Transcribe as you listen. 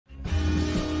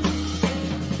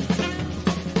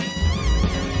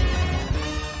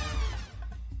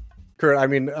Kurt, I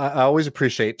mean, I always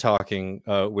appreciate talking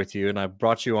with you, and I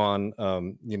brought you on,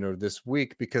 this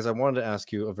week because I wanted to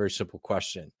ask you a very simple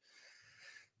question: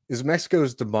 is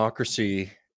Mexico's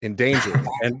democracy in danger?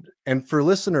 And for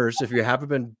listeners, if you haven't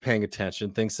been paying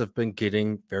attention, things have been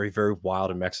getting very, very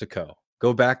wild in Mexico.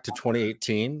 Go back to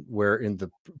 2018, where in the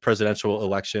presidential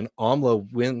election,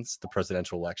 AMLO wins the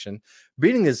presidential election,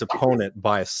 beating his opponent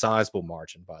by a sizable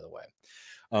margin, by the way.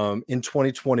 In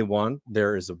 2021,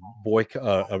 there is the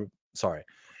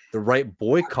right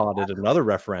boycotted another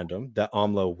referendum that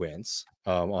AMLO wins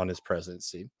on his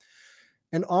presidency.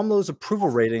 And AMLO's approval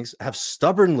ratings have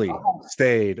stubbornly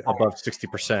stayed above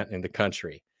 60% in the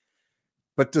country.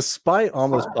 But despite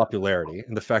AMLO's popularity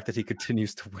and the fact that he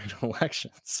continues to win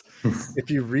elections, if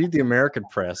you read the American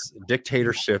press,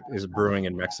 dictatorship is brewing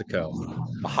in Mexico.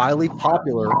 A highly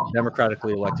popular,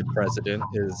 democratically elected president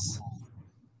is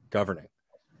governing.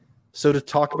 So to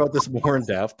talk about this more in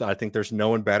depth, I think there's no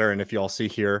one better. And if y'all see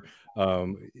here,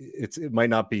 it might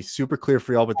not be super clear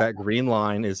for y'all, but that green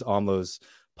line is AMLO's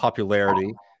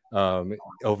popularity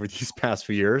over these past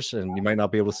few years. And you might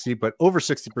not be able to see, but over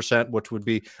 60%, which would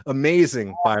be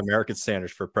amazing by American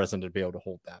standards for a president to be able to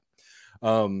hold that.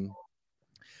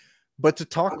 But to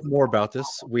talk more about this,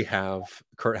 we have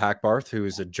Kurt Hackbarth, who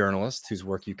is a journalist whose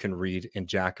work you can read in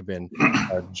Jacobin,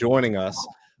 joining us.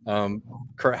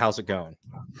 Kurt, how's it going?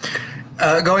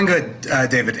 Going good,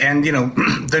 David. And,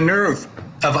 the nerve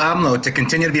of AMLO to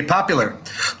continue to be popular,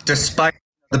 despite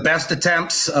the best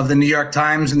attempts of the New York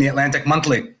Times and the Atlantic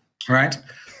Monthly, right?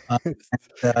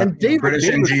 And British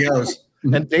NGOs.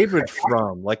 And David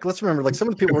Frum, let's remember, some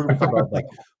of the people we're going to talk about,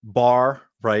 Barr,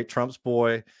 right? Trump's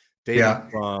boy, David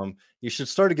Frum. You should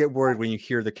start to get worried when you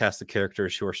hear the cast of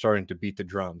characters who are starting to beat the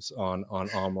drums on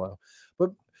AMLO. But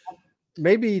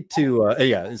maybe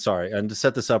and to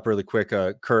set this up really quick,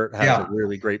 Kurt has a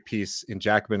really great piece in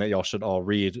Jacobin that y'all should all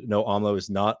read. No, AMLO is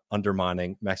not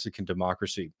undermining Mexican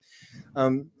democracy.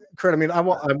 Kurt, I mean, I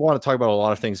want to talk about a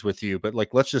lot of things with you, but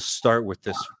let's just start with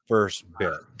this first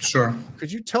bit. Sure.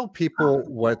 Could you tell people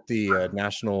what the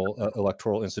National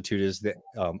Electoral Institute is, the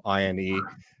INE,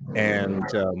 and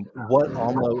what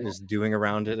AMLO is doing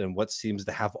around it, and what seems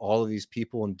to have all of these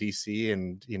people in DC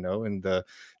and in the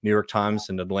New York Times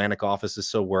and Atlantic office is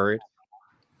so worried?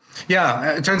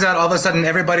 Yeah, it turns out all of a sudden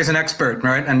everybody's an expert,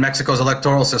 right? And Mexico's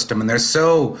electoral system, and they're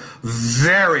so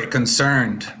very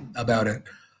concerned about it.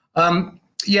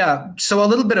 So a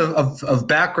little bit of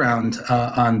background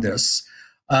on this.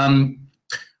 Unlike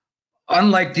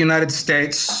the United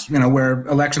States, where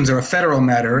elections are a federal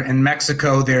matter, in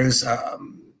Mexico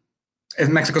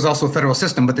Mexico's also a federal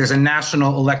system, but there's a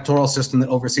national electoral system that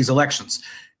oversees elections,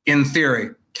 in theory.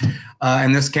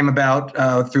 And this came about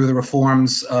through the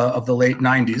reforms of the late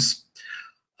 90s.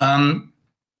 And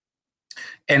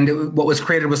what was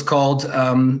created was called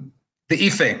the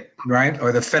IFE, right,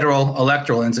 or the Federal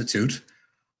Electoral Institute,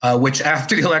 which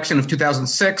after the election of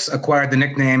 2006 acquired the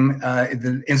nickname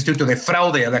the Instituto de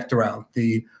Fraude Electoral,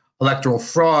 the Electoral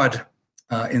Fraud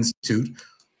Institute,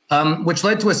 which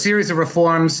led to a series of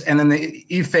reforms, and then the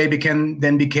IFE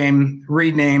became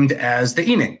renamed as the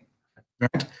INE,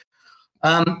 right?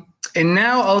 And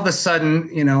now all of a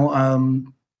sudden,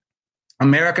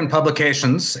 American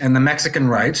publications and the Mexican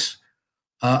right,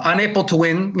 unable to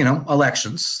win,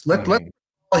 elections. Let's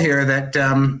here that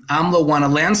AMLO won a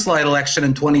landslide election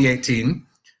in 2018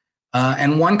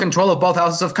 and won control of both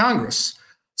houses of Congress,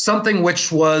 something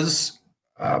which was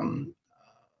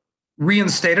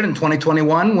reinstated in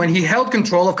 2021 when he held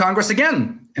control of Congress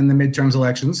again in the midterms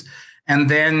elections, and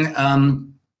then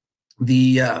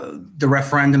the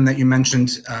referendum that you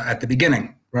mentioned at the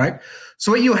beginning, right? So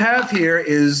what you have here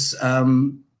is a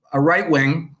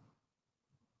right-wing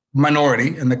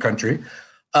minority in the country,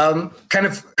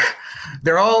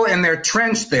 they're all in their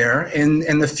trench there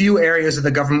in the few areas of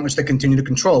the government which they continue to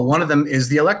control. One of them is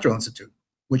the Electoral Institute,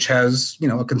 which has,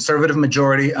 a conservative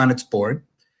majority on its board.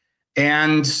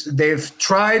 And they've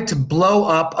tried to blow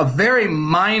up a very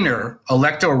minor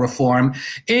electoral reform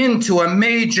into a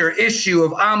major issue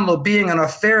of AMLO being an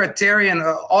authoritarian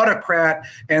autocrat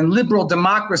and liberal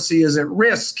democracy is at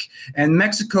risk. And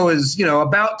Mexico is,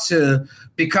 about to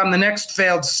become the next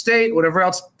failed state, whatever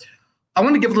else. I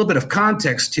want to give a little bit of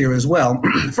context here as well.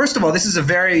 First of all, this is a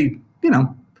very,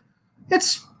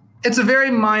 it's a very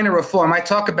minor reform. I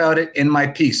talk about it in my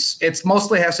piece. It's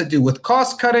mostly has to do with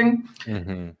cost cutting,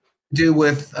 do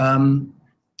with,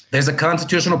 there's a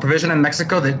constitutional provision in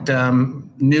Mexico that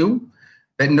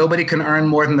that nobody can earn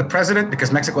more than the president,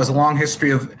 because Mexico has a long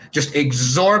history of just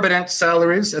exorbitant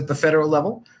salaries at the federal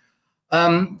level.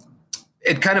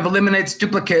 It kind of eliminates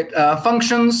duplicate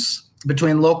functions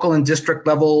between local and district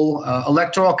level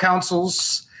electoral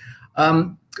councils.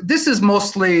 This is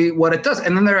mostly what it does.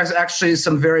 And then there is actually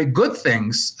some very good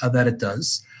things that it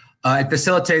does. It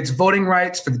facilitates voting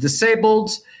rights for the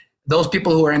disabled, those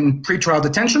people who are in pretrial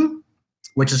detention,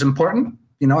 which is important.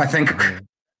 You know, I think it's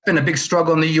been a big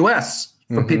struggle in the U.S.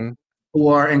 for people who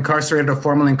are incarcerated or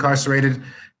formerly incarcerated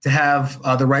to have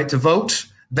the right to vote.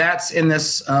 That's in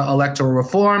this electoral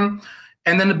reform.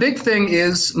 And then the big thing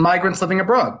is migrants living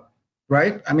abroad,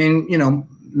 right? I mean, you know,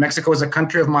 Mexico is a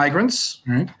country of migrants,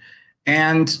 right?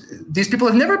 And these people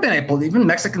have never been able, even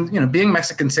Mexican, you know, being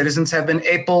Mexican citizens, have been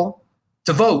able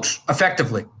to vote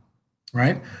effectively,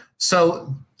 right?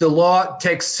 So the law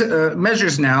takes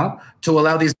measures now to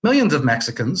allow these millions of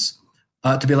Mexicans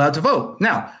to be allowed to vote.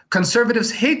 Now, conservatives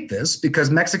hate this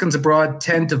because Mexicans abroad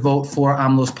tend to vote for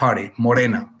AMLO's party,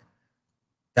 Morena.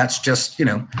 That's just, you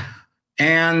know,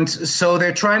 and so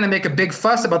they're trying to make a big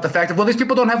fuss about the fact that, well, these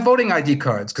people don't have voting ID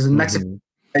cards because in Mexico,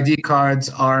 ID cards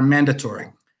are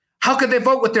mandatory. How could they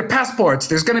vote with their passports?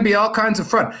 There's going to be all kinds of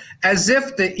fraud. As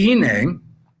if the INE,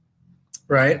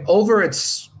 right, over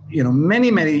its, you know, many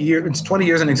years, it's 20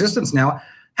 years in existence now,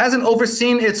 hasn't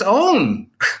overseen its own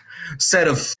set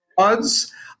of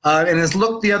frauds and has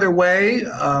looked the other way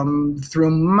through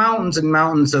mountains and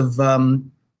mountains of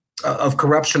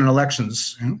corruption in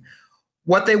elections.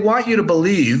 What they want you to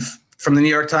believe from the New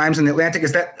York Times and the Atlantic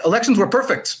is that elections were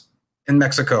perfect in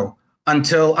Mexico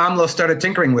until AMLO started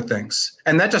tinkering with things.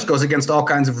 And that just goes against all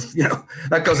kinds of, you know,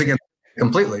 that goes against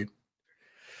completely.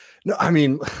 No, I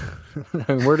mean,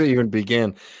 where to even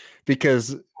begin?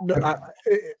 Because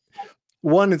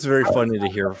one, it's very funny to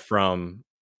hear from,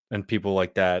 and people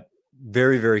like that,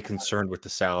 very, very concerned with the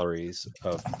salaries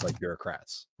of like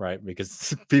bureaucrats, right?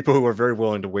 Because people who are very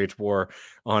willing to wage war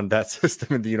on that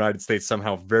system in the United States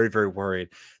somehow very, very worried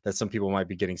that some people might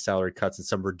be getting salary cuts and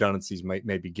some redundancies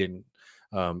may be getting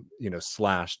you know,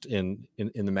 slashed in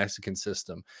the Mexican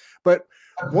system. But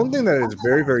one thing that is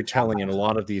very, very telling in a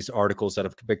lot of these articles that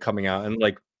have been coming out, and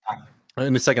like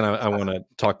in a second, I want to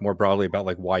talk more broadly about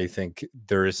like why you think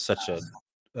there is such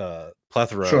a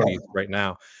plethora of these right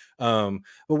now. But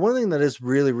one thing that is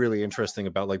really, really interesting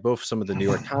about like both some of the New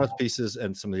York Times pieces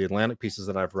and some of the Atlantic pieces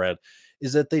that I've read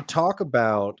is that they talk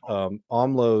about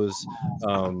AMLO's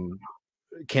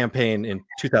campaign in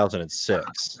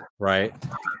 2006, right?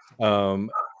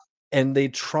 And they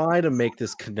try to make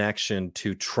this connection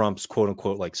to Trump's quote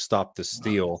unquote like stop the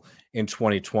steal in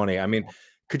 2020. I mean,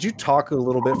 could you talk a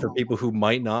little bit for people who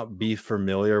might not be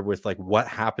familiar with like what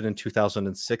happened in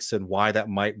 2006 and why that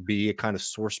might be a kind of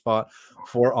sore spot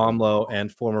for AMLO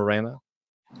and for Morena?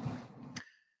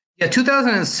 Yeah,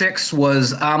 2006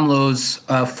 was AMLO's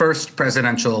first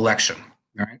presidential election.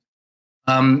 All right.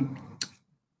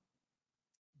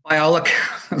 By all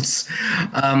accounts,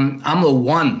 AMLO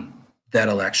won that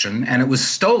election, and it was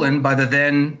stolen by the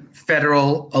then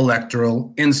Federal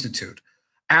Electoral Institute.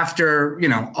 After, you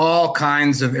know, all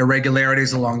kinds of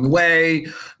irregularities along the way,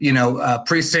 you know,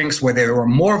 precincts where there were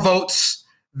more votes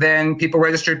than people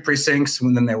registered, precincts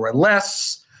when then there were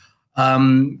less.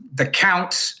 The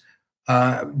count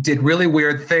did really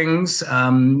weird things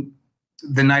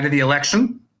the night of the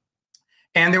election.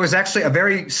 And there was actually a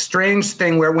very strange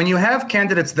thing where when you have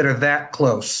candidates that are that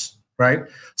close, right?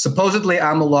 Supposedly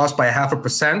AMLO lost by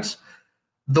 0.5%.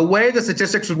 The way the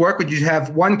statistics would work would you have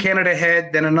one candidate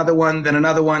ahead, then another one, then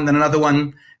another one, then another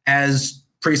one as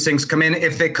precincts come in,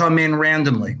 if they come in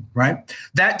randomly, right?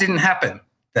 That didn't happen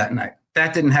that night.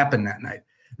 That didn't happen that night.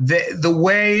 The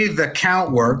way the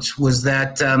count worked was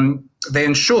that they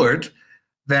ensured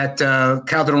that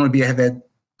Calderon would be ahead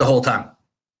the whole time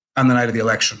on the night of the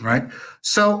election, right?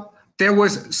 So there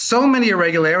was so many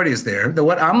irregularities there that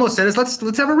what AMLO said is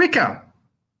let's have a recount.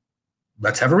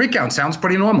 Let's have a recount. Sounds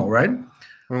pretty normal, right?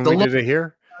 We did it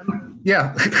here.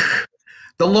 Yeah.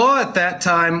 The law at that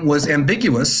time was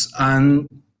ambiguous on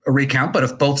a recount, but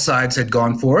if both sides had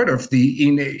gone for it, or if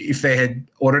they had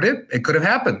ordered it, it could have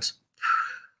happened.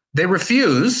 They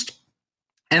refused,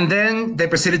 and then they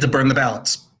proceeded to burn the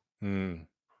ballots.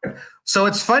 So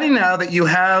it's funny now that you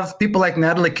have people like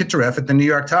Natalie Kittereff at the New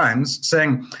York Times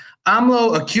saying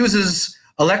AMLO accuses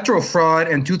electoral fraud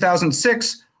in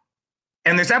 2006,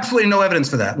 and there's absolutely no evidence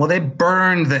for that. Well, they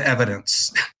burned the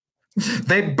evidence.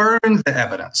 They burned the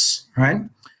evidence, right?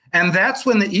 And that's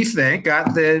when the IFE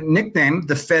got the nickname,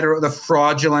 the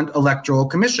Fraudulent Electoral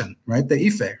Commission, right? The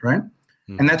IFE, right?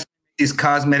 And that's these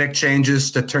cosmetic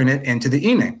changes to turn it into the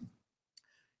INE.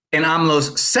 In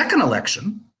AMLO's second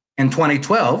election in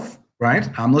 2012, right?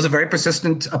 AMLO's a very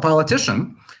persistent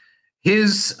politician.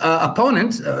 His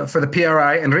opponent for the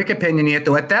PRI, Enrique Peña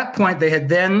Nieto, at that point, they had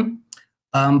then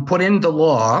put in the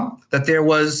law that there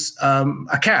was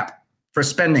a cap for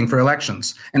spending for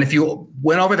elections. And if you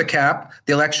went over the cap,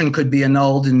 the election could be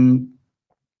annulled and,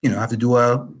 have to do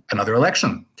another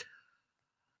election.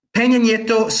 Peña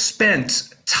Nieto spent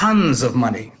tons of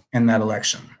money in that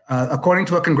election. According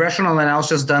to a congressional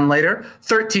analysis done later,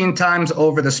 13 times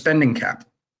over the spending cap,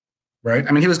 right?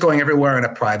 I mean, he was going everywhere in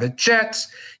a private jet.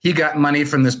 He got money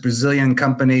from this Brazilian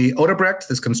company, Odebrecht,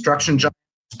 this construction job.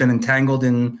 It's been entangled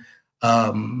in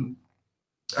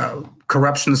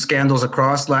corruption scandals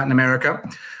across Latin America.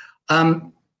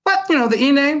 But, the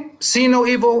INE, see no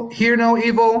evil, hear no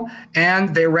evil,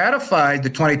 and they ratified the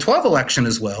 2012 election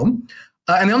as well.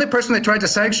 And the only person they tried to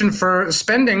sanction for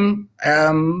spending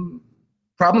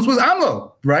problems was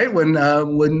AMLO, right? When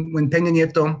Peña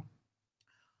Nieto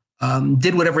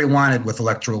did whatever he wanted with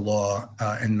electoral law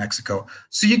in Mexico.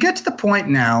 So you get to the point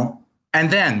now,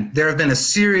 and then there have been a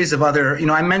series of other,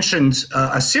 I mentioned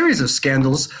a series of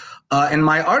scandals in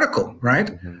my article, right?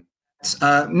 Mm-hmm.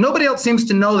 Nobody else seems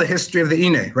to know the history of the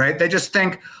INE, right? They just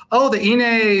think, the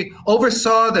INE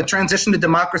oversaw the transition to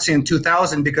democracy in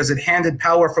 2000 because it handed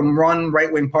power from one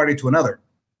right-wing party to another.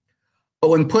 But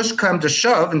when push came to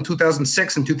shove in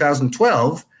 2006 and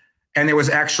 2012, and there was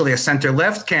actually a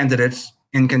center-left candidate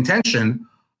in contention,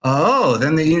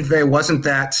 then the INE wasn't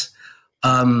that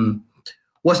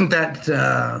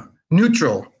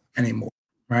neutral anymore,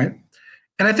 right?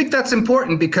 And I think that's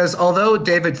important because although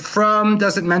David Frum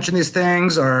doesn't mention these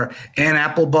things, or Ann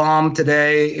Applebaum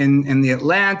today in the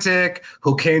Atlantic,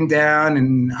 who came down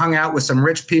and hung out with some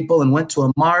rich people and went to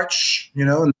a march,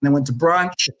 and then went to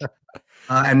brunch,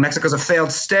 and Mexico's a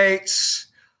failed state.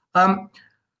 The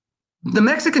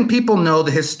Mexican people know the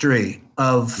history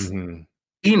of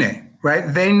INE,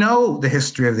 right? They know the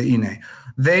history of the INE.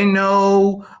 They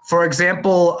know, for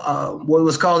example, what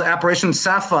was called Operation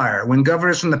Sapphire, when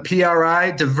governors from the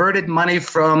PRI diverted money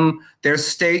from their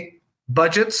state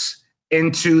budgets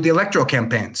into the electoral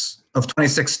campaigns of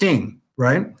 2016,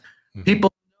 right? Mm-hmm.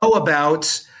 People know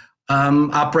about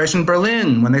Operation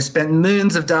Berlin, when they spent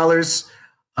millions of dollars,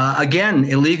 again,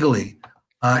 illegally,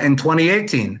 in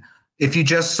 2018. If you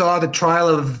just saw the trial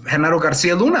of Genaro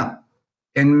Garcia Luna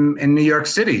in New York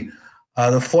City,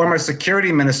 the former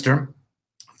security minister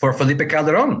for Felipe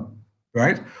Calderon,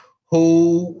 right?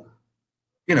 Who,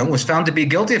 was found to be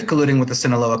guilty of colluding with the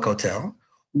Sinaloa cartel.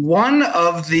 One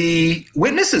of the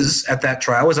witnesses at that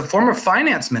trial was a former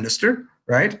finance minister,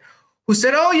 right? Who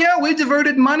said, we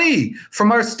diverted money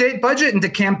from our state budget into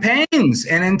campaigns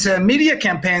and into media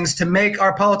campaigns to make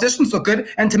our politicians look good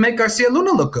and to make Garcia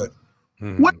Luna look good.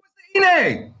 Mm-hmm. Where was the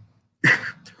INE?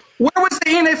 Where was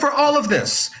the INE for all of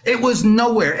this? It was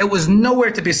nowhere. It was nowhere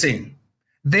to be seen.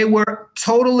 They were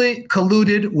totally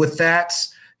colluded with that,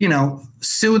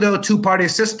 pseudo two-party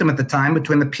system at the time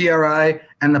between the PRI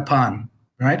and the PAN,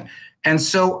 right? And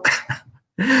so,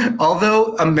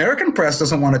 although American press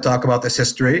doesn't want to talk about this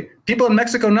history, people in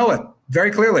Mexico know it very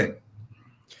clearly.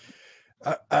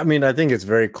 I mean, I think it's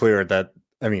very clear that,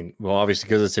 obviously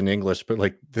because it's in English, but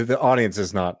like the audience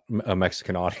is not a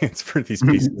Mexican audience for these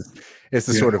pieces. It's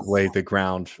to sort of lay the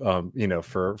ground,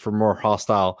 for more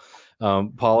hostile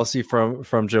policy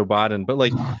from Joe Biden. But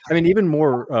even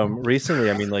more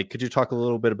recently, could you talk a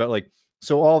little bit about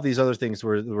so all these other things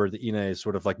where the INE is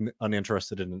sort of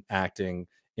uninterested in acting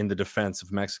in the defense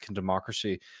of Mexican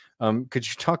democracy. Could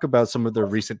you talk about some of the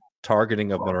recent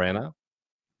targeting of Morena?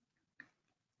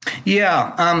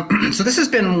 Yeah. So this has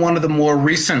been one of the more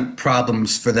recent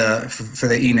problems for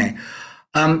the INE.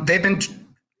 They've been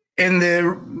in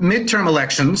the midterm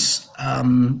elections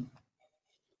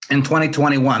in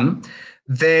 2021.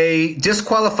 They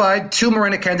disqualified 2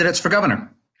 Morena candidates for governor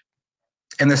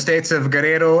in the states of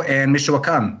Guerrero and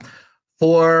Michoacan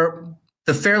for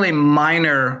the fairly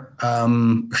minor,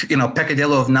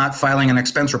 peccadillo of not filing an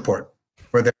expense report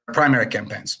for their primary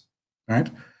campaigns, right?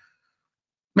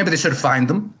 Maybe they should have fined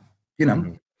them,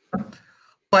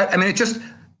 But it's just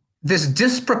this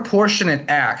disproportionate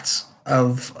act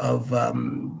of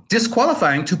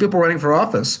disqualifying 2 people running for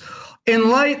office in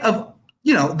light of,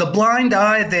 the blind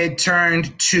eye they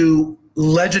turned to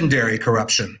legendary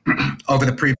corruption over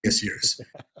the previous years.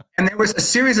 And there was a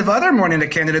series of other Morena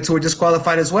candidates who were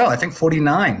disqualified as well. I think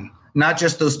 49, not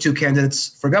just those 2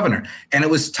 candidates for governor. And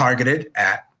it was targeted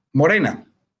at Morena.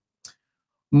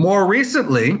 More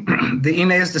recently, the INE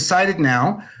has decided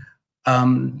now,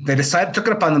 took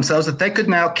it upon themselves that they could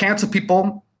now cancel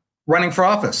people running for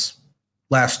office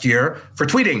last year for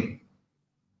tweeting.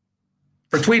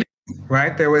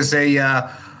 Right? There was a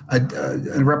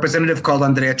representative called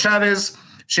Andrea Chavez.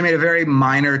 She made a very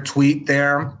minor tweet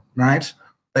there, right?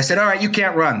 They said, all right, you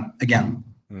can't run again.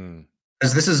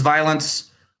 Because this is violence,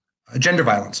 gender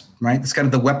violence, right? It's kind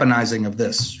of the weaponizing of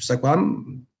this. She's like, well,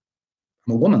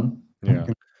 I'm a woman. Yeah.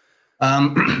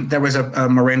 There was a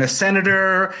Morena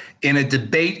senator in a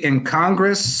debate in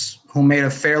Congress who made a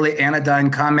fairly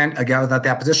anodyne comment, a guy without the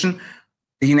opposition.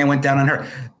 The INE went down on her.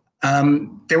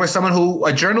 There was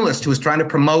a journalist who was trying to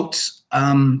promote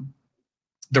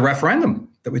the referendum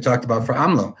that we talked about for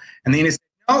AMLO. And the INE said,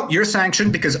 no, you're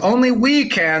sanctioned because only we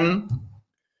can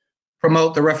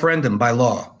promote the referendum by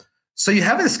law. So you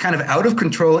have this kind of out of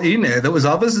control INE that was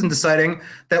all of a sudden deciding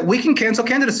that we can cancel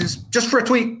candidacies just for a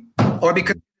tweet, or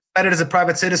because decided as a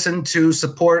private citizen to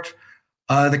support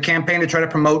the campaign to try to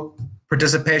promote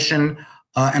participation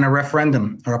in a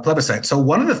referendum or a plebiscite. So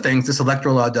one of the things this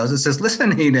electoral law does is says,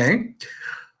 listen, INE,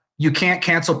 you can't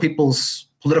cancel people's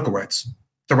political rights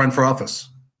to run for office,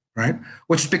 right?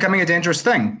 Which is becoming a dangerous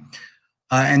thing.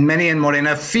 And many in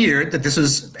Morena feared that this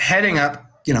was heading up,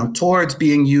 towards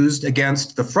being used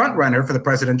against the front runner for the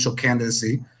presidential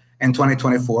candidacy in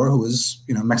 2024, who was,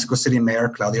 Mexico City Mayor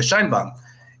Claudia Sheinbaum.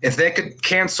 If they could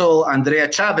cancel Andrea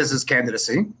Chavez's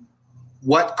candidacy,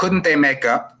 what couldn't they make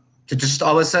up to just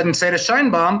all of a sudden say to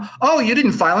Sheinbaum, oh, you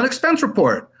didn't file an expense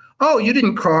report. Oh, you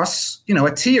didn't cross,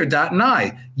 a T or dot an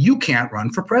I. You can't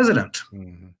run for president.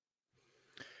 Mm-hmm.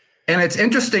 And it's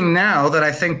interesting now that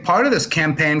I think part of this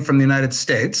campaign from the United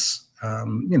States,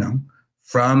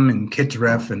 from and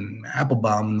Kitreff and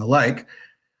Applebaum and the like,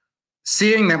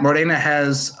 seeing that Morena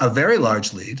has a very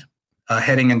large lead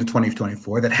heading into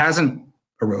 2024 that hasn't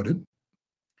eroded,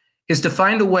 is to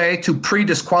find a way to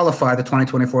pre-disqualify the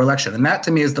 2024 election. And that,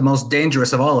 to me, is the most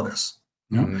dangerous of all of this.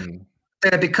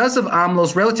 That because of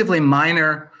AMLO's relatively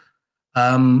minor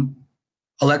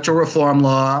electoral reform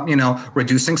law,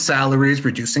 reducing salaries,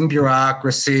 reducing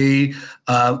bureaucracy,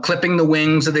 clipping the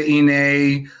wings of the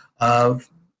INE,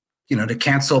 to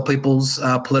cancel people's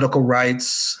political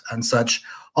rights and such,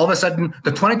 all of a sudden,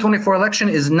 the 2024 election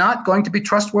is not going to be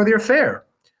trustworthy or fair.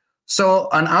 So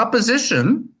an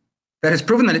opposition that has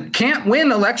proven that it can't win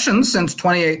elections since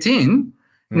 2018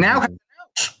 now has an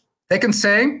out. They can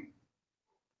say,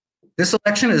 this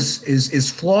election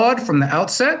is flawed from the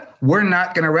outset. We're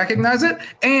not going to recognize it.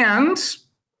 And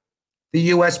the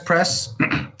U.S. press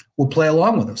will play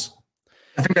along with us.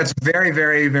 I think that's very,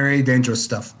 very, very dangerous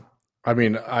stuff.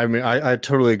 I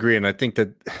totally agree. And I think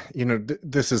that,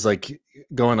 this is like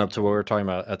going up to what we were talking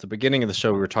about at the beginning of the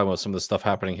show. We were talking about some of the stuff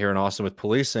happening here in Austin with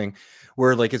policing,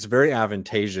 where like it's very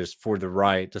advantageous for the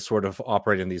right to sort of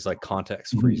operate in these like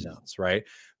context-free zones, right?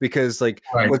 Because like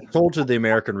what's told to the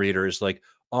American reader is like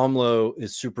AMLO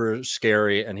is super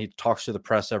scary and he talks to the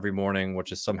press every morning,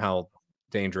 which is somehow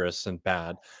dangerous and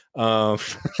bad.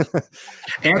 Answers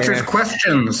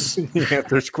questions. He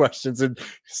answers questions and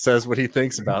says what he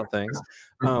thinks about things.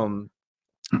 And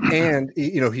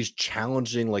he's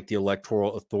challenging like the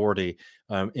electoral authority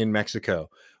in Mexico.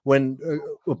 When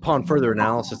upon further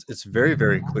analysis, it's very,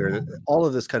 very clear that all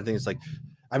of this kind of thing is like,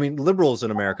 liberals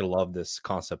in America love this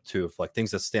concept too, of like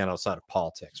things that stand outside of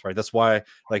politics, right? That's why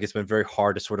like it's been very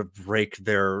hard to sort of break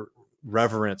their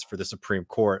reverence for the Supreme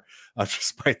Court,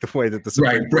 despite the way that the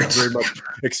Supreme Court very much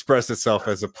expressed itself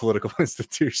as a political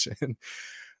institution.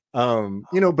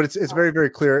 But it's very, very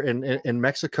clear in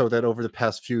Mexico that over the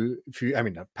past few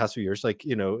years, like,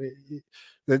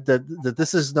 that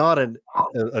this is not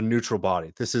a neutral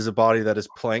body. This is a body that is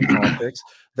playing politics,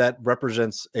 that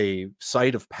represents a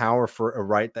site of power for a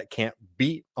right that can't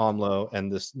beat AMLO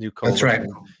and this new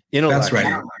coalition in election. That's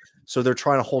right. So they're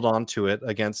trying to hold on to it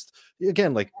against,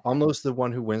 again, like AMLO's the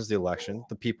one who wins the election.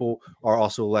 The people are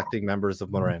also electing members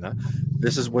of Morena.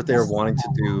 This is what they're wanting to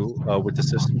do with the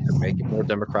system, to make it more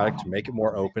democratic, to make it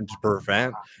more open, to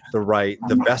prevent the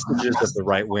vestiges of the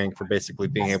right wing from basically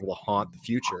being able to haunt the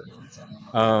future.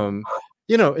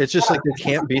 It's just like they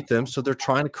can't beat them. So they're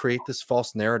trying to create this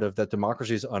false narrative that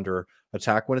democracy is under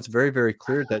attack, when it's very, very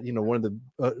clear that, one of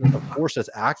the force that's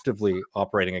actively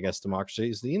operating against democracy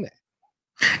is the INE.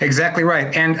 Exactly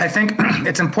right. And I think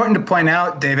it's important to point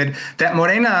out, David, that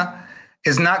Morena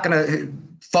is not going to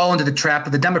fall into the trap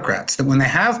of the Democrats, that when they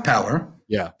have power,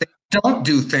 they don't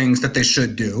do things that they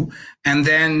should do. And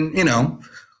then,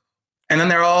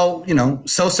 they're all,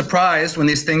 so surprised when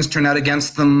these things turn out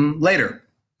against them later.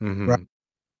 Mm-hmm. Right?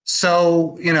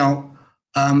 So,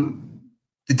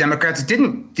 the Democrats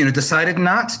didn't, decided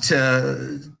not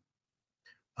to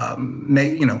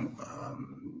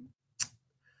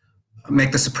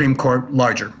make the Supreme Court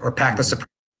larger or pack the Supreme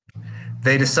Court.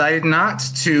 They decided not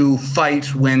to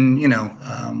fight when,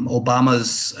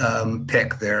 Obama's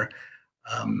pick there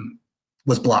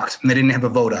was blocked and they didn't have a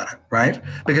vote on it, right?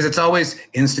 Because it's always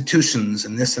institutions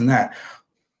and this and that.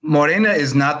 Morena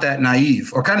is not that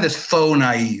naive, or kind of this faux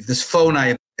naive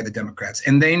of the Democrats.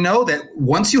 And they know that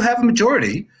once you have a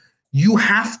majority, you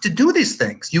have to do these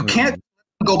things. You can't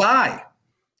go by,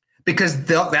 because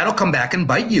that'll come back and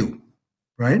bite you,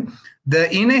 right?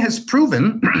 The INE has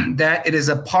proven that it is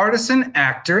a partisan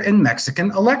actor in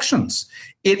Mexican elections.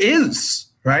 It is,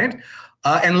 right?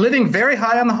 And living very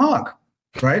high on the hog,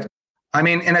 right? I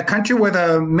mean, in a country where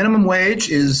the minimum wage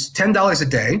is $10 a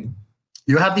day,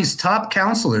 you have these top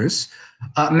counselors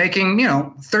making,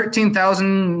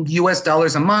 13,000 US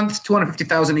dollars a month,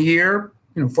 250,000 a year,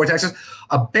 before taxes,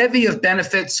 a bevy of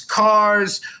benefits,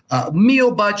 cars,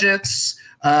 meal budgets,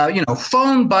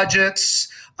 phone budgets,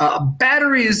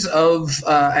 batteries of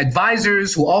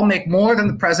advisors who all make more than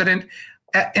the president.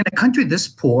 In a country this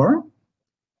poor,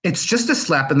 it's just a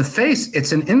slap in the face.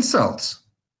 It's an insult,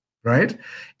 right?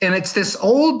 And it's this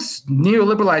old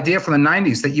neoliberal idea from the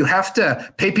 90s that you have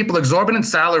to pay people exorbitant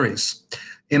salaries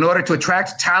in order to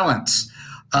attract talent,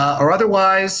 or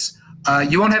otherwise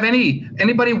you won't have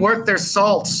anybody worth their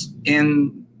salt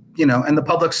in the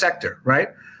public sector, right?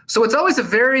 So it's always a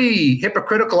very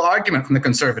hypocritical argument from the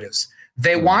conservatives.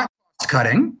 They want cost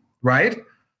cutting, right?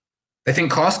 They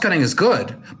think cost cutting is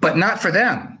good, but not for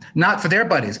them, not for their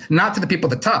buddies, not for the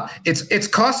people at the top. It's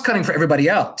cost cutting for everybody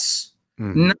else,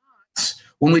 not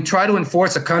when we try to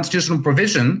enforce a constitutional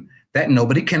provision that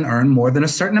nobody can earn more than a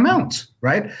certain amount,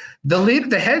 right?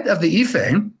 The head of the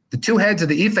IFE, the two heads of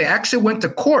the IFE actually went to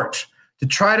court to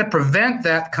try to prevent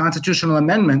that constitutional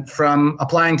amendment from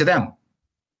applying to them.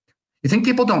 You think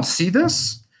people don't see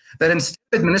this? That instead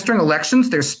of administering elections,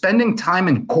 they're spending time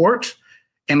in court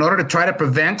in order to try to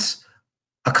prevent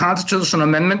a constitutional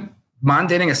amendment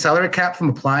mandating a salary cap from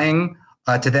applying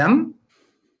to them?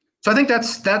 So I think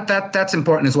that's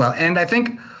important as well. And I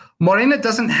think Morena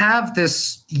doesn't have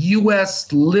this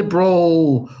U.S.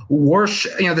 liberal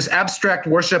worship, this abstract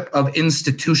worship of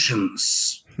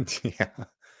institutions. Yeah.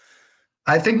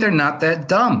 I think they're not that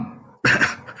dumb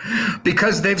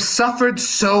because they've suffered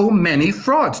so many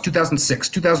frauds. 2006,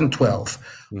 2012,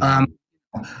 the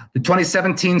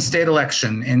 2017 state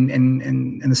election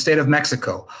in the state of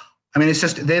Mexico. I mean, it's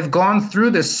just they've gone through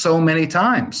this so many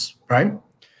times, right?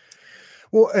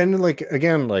 Well, and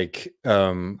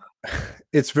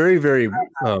it's very, very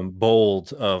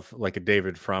bold of like a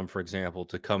David Frum, for example,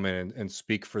 to come in and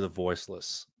speak for the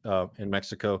voiceless in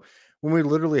Mexico, when we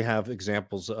literally have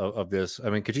examples of this. I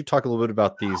mean, could you talk a little bit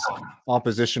about these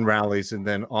opposition rallies and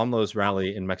then AMLO's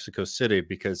rally in Mexico City?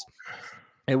 Because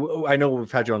I know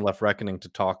we've had you on Left Reckoning to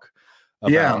talk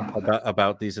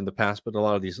about these in the past, but a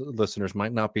lot of these listeners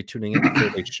might not be tuning in, so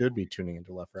they should be tuning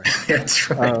into Left Reckoning. That's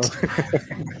right.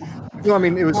 I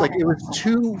mean, it was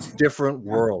two different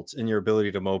worlds in your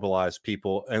ability to mobilize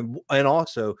people, and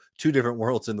also two different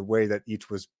worlds in the way that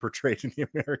each was portrayed in the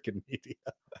American media.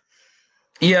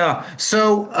 Yeah.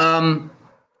 So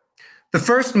the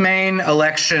first main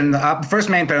election, the first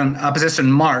main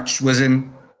opposition march was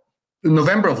in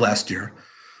November of last year,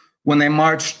 when they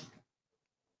marched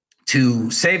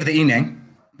to save the INE,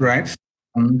 right,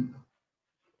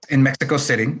 in Mexico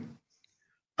City.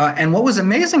 And what was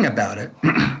amazing about it,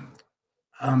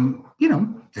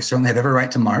 they certainly had every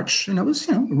right to march, and it was,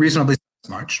 a reasonably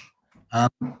march.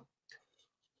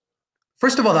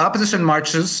 First of all, the opposition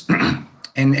marches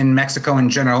in Mexico in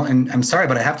general, and I'm sorry,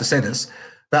 but I have to say this,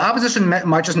 the opposition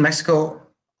marches in Mexico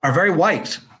are very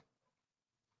white.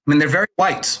 I mean, they're very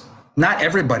white. Not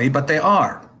everybody, but they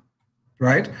are,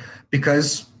 right?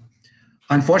 Because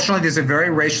unfortunately, these are very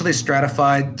racially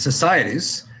stratified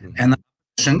societies, and the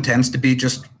opposition tends to be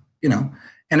just, in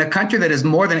a country that is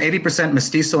more than 80%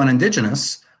 mestizo and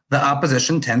indigenous, the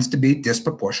opposition tends to be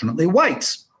disproportionately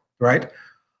white, right?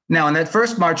 Now, in that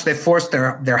first march, they forced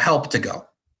their help to go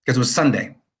because it was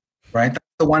Sunday, right? That's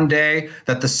the one day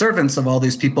that the servants of all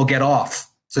these people get off,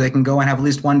 so they can go and have at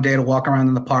least one day to walk around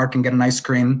in the park and get an ice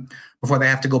cream before they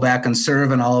have to go back and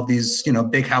serve in all of these,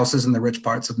 big houses in the rich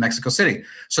parts of Mexico City.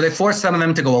 So they forced some of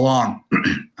them to go along,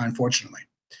 unfortunately.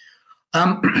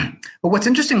 But what's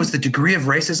interesting was the degree of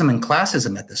racism and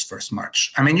classism at this first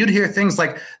march. I mean, you'd hear things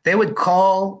like they would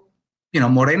call,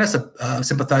 Morena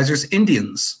sympathizers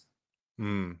Indians.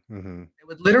 Mm-hmm. They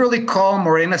would literally call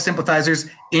Morena sympathizers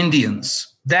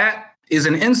Indians. That is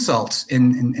an insult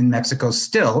in Mexico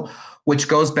still, which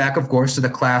goes back, of course, to the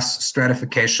class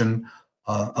stratification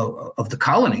of the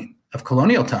colony, of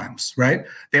colonial times, right?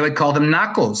 They would call them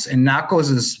nacos, and nacos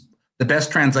is the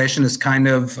best translation is kind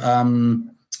of,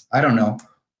 I don't know,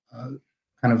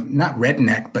 kind of not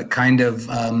redneck, but kind of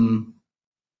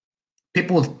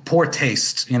people with poor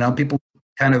taste, people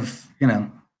kind of, I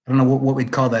don't know what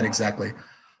we'd call that exactly.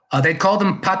 They'd call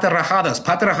them patarajadas.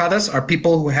 Patarajadas are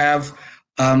people who have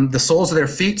the soles of their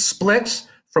feet split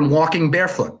from walking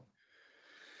barefoot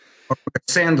or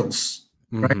sandals,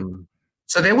 right? Mm-hmm.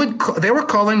 So they were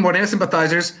calling Morena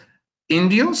sympathizers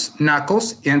indios,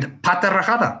 nacos, and pata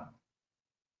rajada.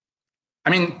 I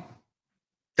mean,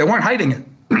 they weren't hiding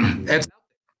it.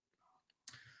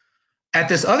 At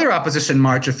this other opposition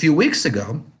march a few weeks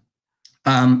ago,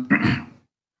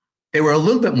 they were a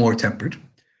little bit more tempered,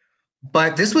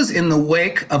 but this was in the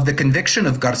wake of the conviction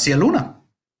of Garcia Luna,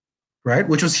 right?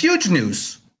 Which was huge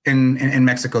news in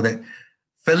Mexico, that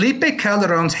Felipe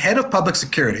Calderón's head of public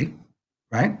security,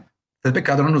 right? Felipe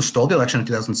Calderón, who stole the election in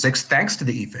 2006, thanks to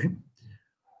the IFE,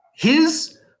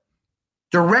 his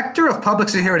director of public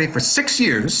security for 6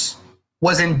 years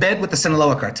was in bed with the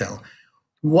Sinaloa cartel.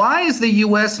 Why is the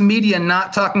US media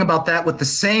not talking about that with the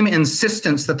same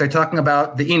insistence that they're talking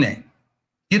about the INE?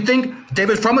 You'd think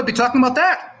David Frum would be talking about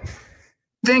that.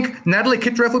 You'd think Natalie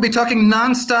Kitreff would be talking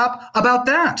nonstop about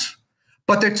that.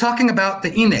 But they're talking about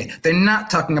the INE. They're not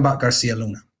talking about Garcia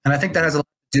Luna. And I think that has a lot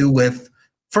to do with,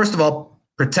 first of all,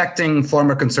 protecting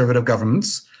former conservative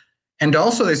governments. And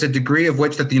also there's a degree of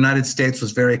which that the United States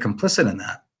was very complicit in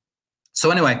that.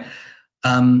 So anyway,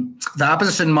 the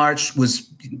opposition march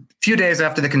was a few days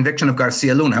after the conviction of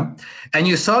Garcia Luna. And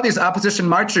you saw these opposition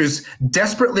marchers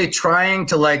desperately trying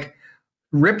to like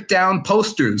rip down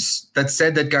posters that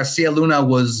said that Garcia Luna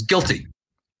was guilty,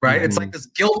 right? Mm-hmm. It's like this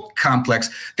guilt complex.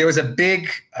 There was a big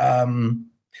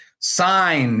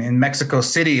sign in Mexico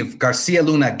City of Garcia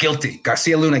Luna guilty,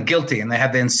 and they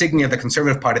had the insignia of the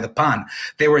Conservative Party, the PAN.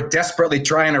 They were desperately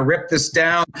trying to rip this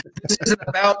down. This isn't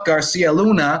about Garcia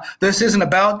Luna. This isn't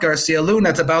about Garcia Luna.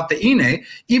 It's about the INE,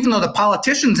 even though the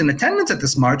politicians in attendance at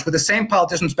this march were the same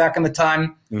politicians back in the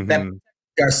time that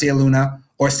Garcia Luna,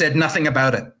 or said nothing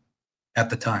about it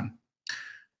at the time.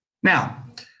 Now,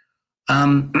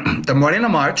 the Morena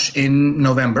March in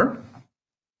November,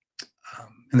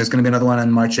 and there's going to be another one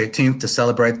on March 18th to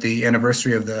celebrate the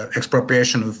anniversary of the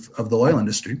expropriation of the oil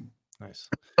industry. Nice.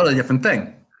 Totally different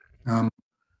thing.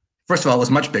 First of all, it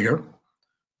was much bigger,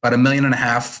 about 1.5 million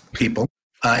people.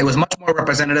 It was much more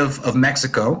representative of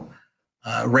Mexico,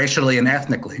 racially and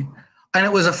ethnically. And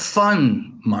it was a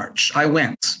fun march. I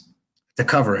went to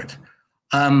cover it.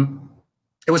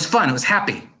 It was fun. It was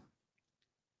happy.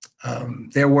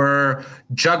 There were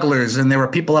jugglers and there were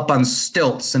people up on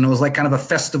stilts, and it was like kind of a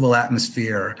festival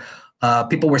atmosphere.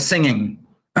 People were singing.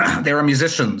 There were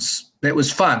musicians. It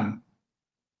was fun,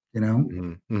 you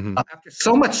know. After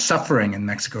so much suffering in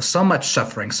Mexico, so much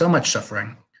suffering,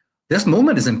 this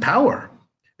movement is in power.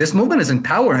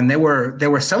 And they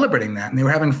were celebrating that, and they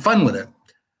were having fun with it.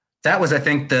 That was, I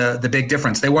think, the big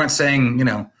difference. They weren't saying, you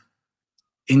know,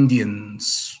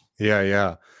 Indians.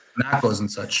 Yeah. Nacos and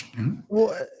such.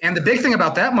 Well, and the big thing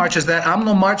about that march is that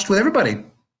AMLO marched with everybody.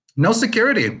 No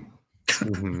security.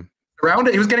 Around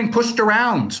it, he was getting pushed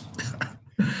around.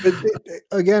 But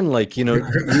again, like, you know,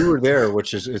 you were there,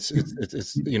 which is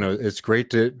it's you know, it's great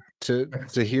to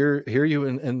hear you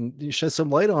and you shed some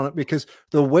light on it, because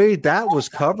the way that was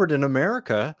covered in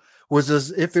America was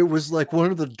as if it was like one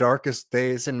of the darkest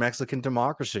days in Mexican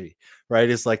democracy, right?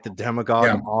 It's like the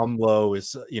demagogue AMLO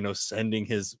is, you know, sending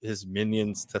his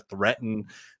minions to threaten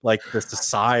like the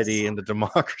society and the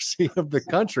democracy of the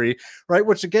country, right?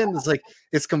 Which again is like,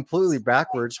 it's completely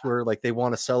backwards, where like they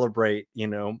want to celebrate, you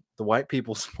know, the white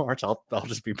people's march. I'll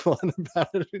just be blunt about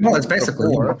it. Well, it's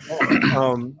basically,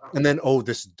 and then,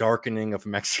 this darkening of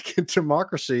Mexican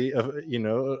democracy, of, you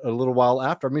know, a little while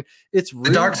after. I mean, it's really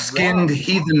the dark-skinned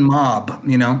heathen mob,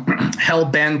 you know, hell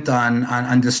bent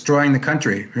on destroying the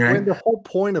country. Right? When the whole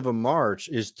point of a march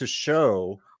is to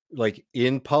show, like,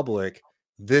 in public,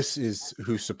 this is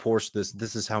who supports this.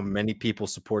 This is how many people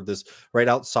support this. Right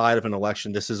outside of an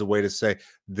election, this is a way to say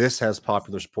this has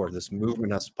popular support. This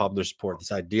movement has popular support.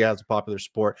 This idea has popular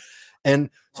support. And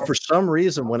for some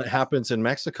reason, when it happens in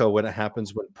Mexico, when it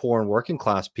happens when poor and working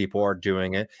class people are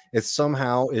doing it, it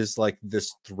somehow is like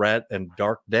this threat and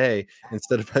dark day,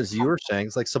 instead of, as you were saying,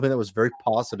 it's like something that was very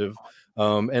positive,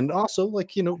 and also,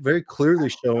 like, you know, very clearly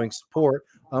showing support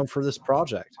for this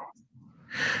project.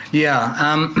 Yeah,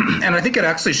 and I think it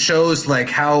actually shows like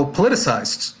how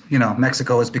politicized, you know,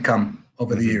 Mexico has become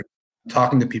over the years.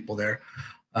 Talking to people there,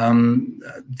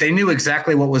 they knew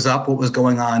exactly what was up, what was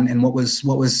going on, and what was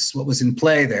in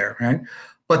play there, right?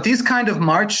 But these kind of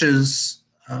marches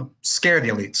scare the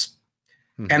elites,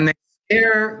 and they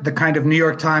scare the kind of New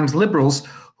York Times liberals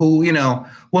who, you know,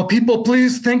 well, people,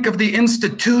 please think of the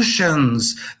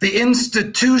institutions,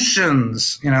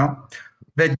 you know,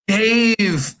 that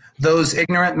gave those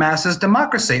ignorant masses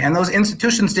democracy, and those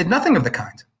institutions did nothing of the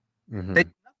kind. They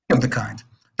did nothing of the kind.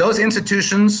 Those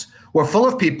institutions were full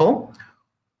of people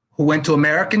who went to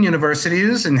American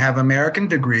universities and have American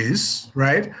degrees,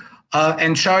 right?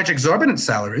 And charge exorbitant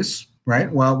salaries,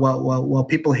 right? While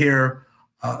people here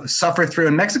suffer through.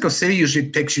 In Mexico City,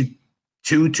 usually takes you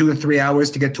two to 3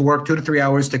 hours to get to work, 2 to 3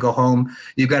 hours to go home.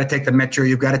 You've got to take the metro.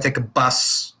 You've got to take a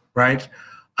bus, right?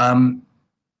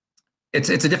 It's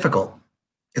a difficult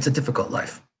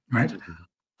life, right?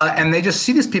 And they just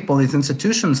see these people, these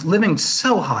institutions living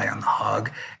so high on the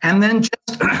hog, and then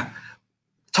just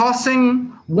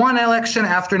tossing one election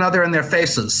after another in their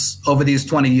faces over these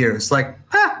 20 years. Like,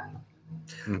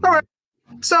 all right.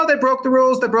 So they broke the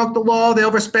rules, they broke the law, they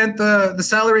overspent the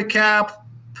salary cap.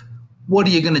 What are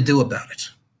you going to do about it?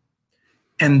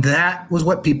 And that was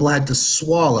what people had to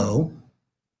swallow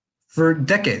for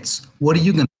decades. What are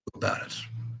you going to do about it,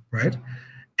 right?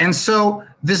 And so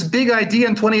this big idea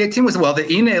in 2018 was, well,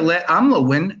 the INE let AMLO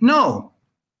win. No,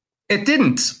 it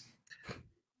didn't.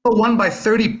 AMLO won by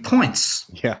 30 points.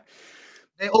 Yeah.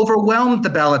 They overwhelmed the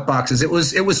ballot boxes. It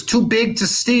was too big to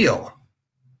steal,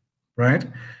 right?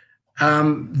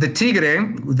 The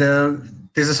tigre,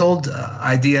 there's this old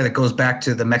idea that goes back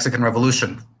to the Mexican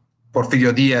Revolution.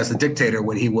 Porfirio Diaz, the dictator,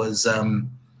 when he was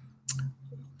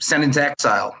sent into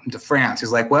exile into France,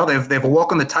 he's like, well, they've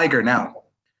awoken the tiger now.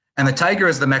 And the tiger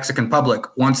is the Mexican public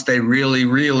once they really,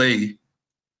 really,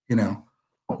 get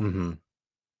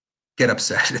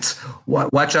upset. It's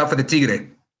watch out for the tigre,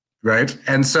 right?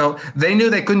 And so they knew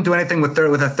they couldn't do anything with a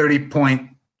 30-point.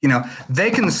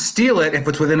 They can steal it if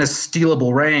it's within a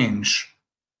stealable range,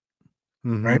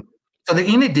 right? So the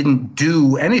INE didn't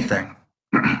do anything.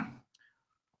 And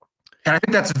I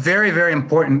think that's very, very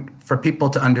important for people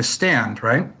to understand,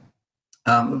 right?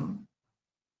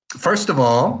 First of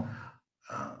all,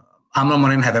 AMLO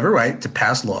wouldn't have every right to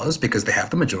pass laws because they have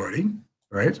the majority,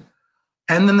 right?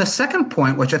 And then the second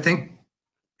point, which I think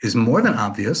is more than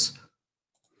obvious,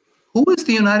 who is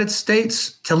the United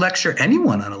States to lecture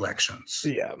anyone on elections?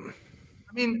 Yeah.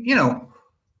 I mean,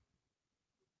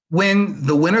 when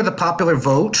the winner of the popular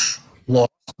vote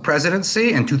lost the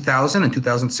presidency in 2000 and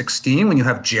 2016, when you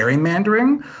have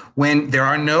gerrymandering, when there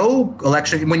are no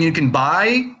elections, when you can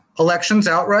buy elections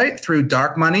outright through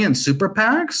dark money and super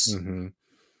PACs,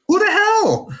 who the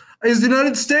hell is the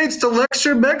United States to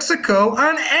lecture Mexico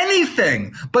on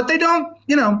anything? But they don't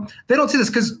see this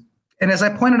because, and as I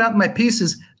pointed out in my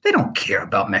pieces, they don't care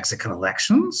about Mexican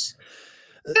elections.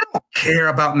 They don't care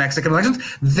about Mexican elections.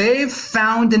 They've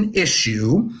found an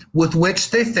issue with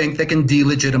which they think they can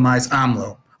delegitimize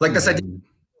AMLO. Like this idea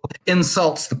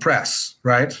insults the press,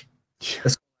 right?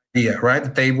 This idea, right?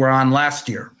 That they were on last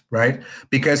year, right?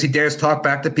 Because he dares talk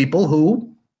back to people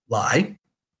who lie,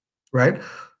 right?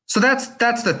 So that's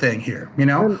the thing here, With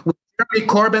Jeremy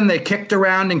Corbyn, they kicked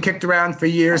around for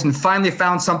years and finally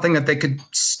found something that they could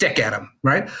stick at him,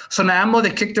 right? So now AMLO,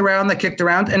 they kicked around,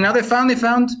 and now they finally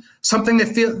found something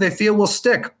they feel will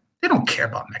stick. They don't care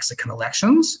about Mexican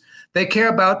elections. They care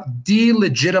about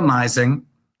delegitimizing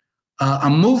a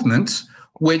movement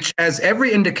which has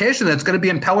every indication that it's going to be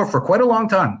in power for quite a long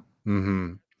time.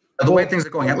 The way things are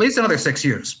going, at least another 6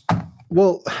 years.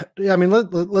 Well, yeah, I mean,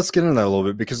 let's get into that a little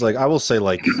bit because, I will say,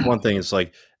 one thing is and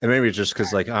maybe just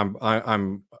because,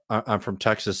 I'm from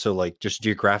Texas, so just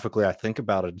geographically, I think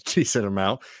about it a decent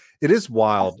amount. It is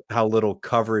wild how little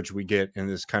coverage we get in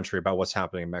this country about what's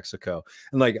happening in Mexico,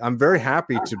 and I'm very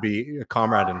happy to be a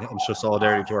comrade and show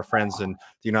solidarity to our friends in the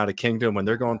United Kingdom when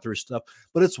they're going through stuff.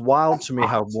 But it's wild to me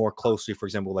how more closely, for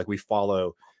example, we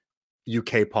follow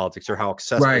UK politics or how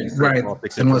accessible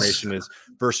politics information is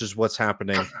versus what's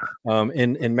happening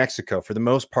in Mexico. For the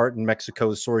most part, in Mexico,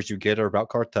 the stories you get are about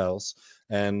cartels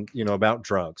and about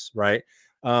drugs, right?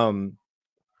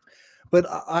 But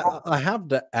I have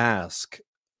to ask,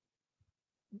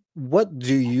 what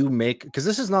do you make? Because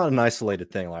this is not an isolated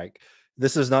thing.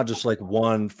 This is not just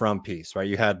one from piece, right?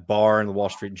 You had Barr in the Wall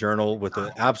Street Journal with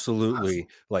an absolutely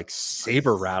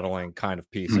saber rattling kind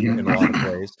of piece in a lot of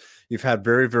ways. You've had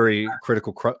very, very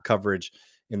critical coverage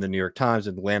in the New York Times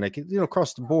and Atlantic,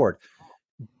 across the board.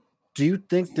 Do you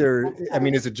think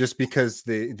is it just because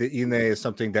the INE is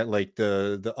something that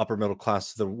the upper middle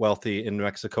class, the wealthy in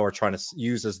Mexico are trying to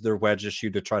use as their wedge issue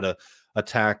to try to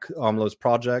attack AMLO's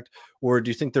project? Or do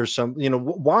you think there's some,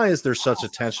 why is there such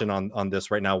attention on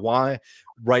this right now? Why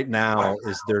right now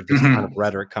is there this kind of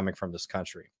rhetoric coming from this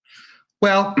country?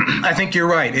 Well, I think you're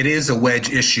right. It is a wedge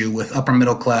issue with upper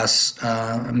middle class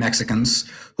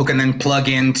Mexicans who can then plug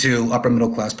into upper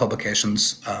middle class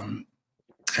publications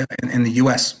in the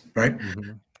U.S., right?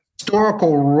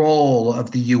 Historical role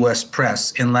of the U.S.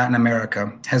 press in Latin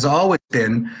America has always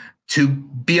been to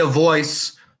be a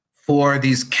voice for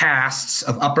these castes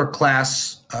of upper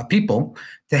class people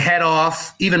to head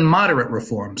off even moderate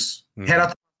reforms.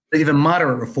 Let's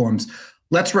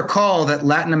recall that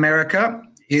Latin America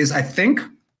is, I think,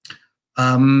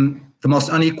 the most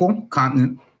unequal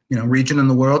continent, region in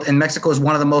the world, and Mexico is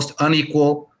one of the most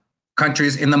unequal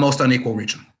countries in the most unequal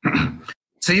region.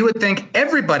 So you would think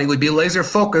everybody would be laser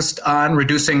focused on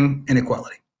reducing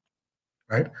inequality,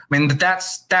 right? I mean,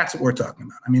 that's what we're talking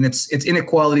about. I mean, it's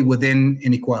inequality within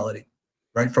inequality,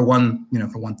 right? For one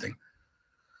thing.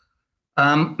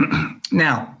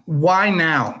 Now, why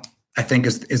now? I think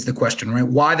is the question, right?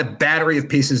 Why the battery of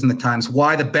pieces in the Times?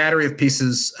 Why the battery of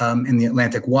pieces in the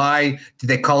Atlantic? Why did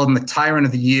they call him the Tyrant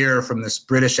of the Year from this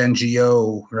British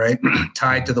NGO, right?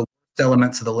 Tied to the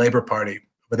elements of the Labour Party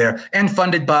over there, and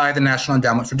funded by the National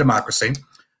Endowment for Democracy,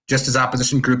 just as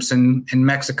opposition groups in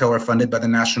Mexico are funded by the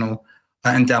National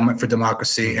Endowment for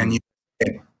Democracy. And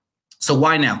so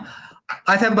why now?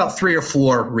 I have about 3 or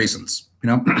 4 reasons.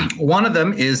 One of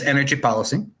them is energy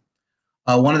policy.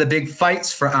 One of the big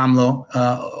fights for AMLO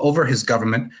over his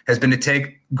government has been to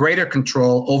take greater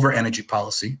control over energy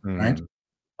policy, right?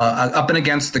 Up and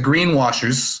against the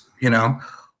greenwashers,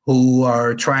 who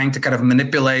are trying to kind of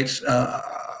manipulate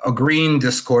a green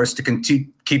discourse to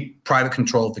keep private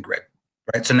control of the grid,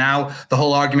 right? So now the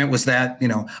whole argument was that,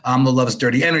 AMLO loves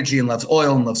dirty energy and loves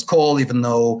oil and loves coal, even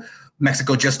though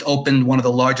Mexico just opened one of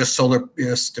the largest solar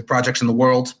projects in the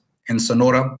world in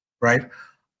Sonora, right?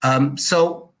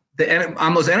 So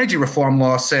AMLO's energy reform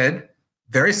law said,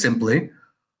 very simply,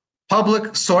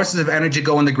 public sources of energy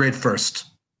go in the grid first.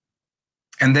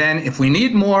 And then if we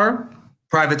need more,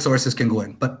 private sources can go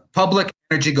in. But public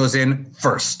energy goes in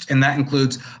first. And that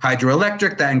includes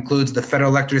hydroelectric, that includes the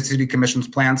Federal Electricity Commission's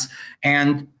plants,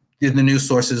 and the new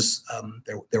sources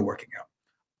they're working out.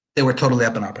 They were totally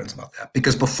up in arms about that.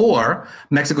 Because before,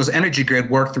 Mexico's energy grid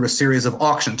worked through a series of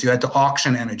auctions. You had to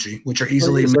auction energy, which are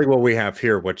easily... It's like what we have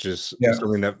here, which is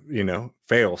something that,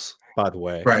 fails, by the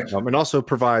way. Right. And also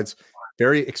provides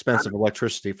very expensive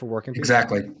electricity for working people.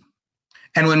 Exactly.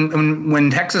 And when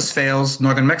Texas fails,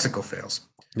 northern Mexico fails.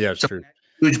 Yeah, it's true.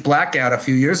 Huge blackout a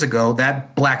few years ago,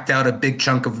 that blacked out a big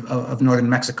chunk of northern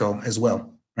Mexico as well,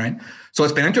 right? So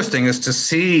what's been interesting is to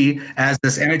see, as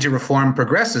this energy reform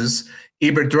progresses,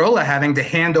 Iberdrola having to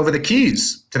hand over the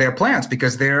keys to their plants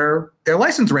because their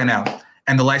license ran out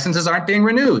and the licenses aren't being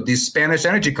renewed. These Spanish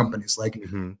energy companies like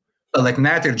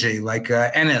Naturgy, like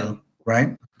Enel,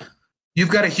 right? You've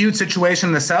got a huge situation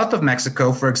in the south of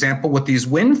Mexico, for example, with these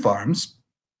wind farms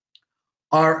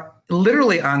are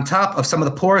literally on top of some of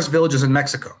the poorest villages in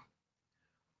Mexico.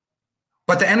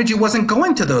 But the energy wasn't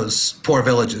going to those poor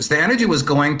villages. The energy was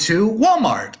going to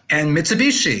Walmart and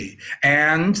Mitsubishi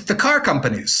and the car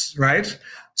companies, right?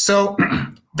 So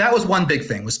that was one big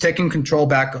thing, was taking control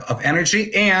back of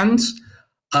energy and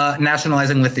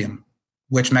nationalizing lithium,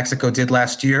 which Mexico did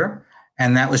last year.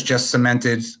 And that was just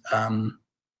cemented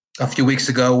a few weeks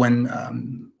ago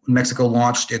when Mexico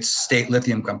launched its state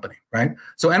lithium company, right?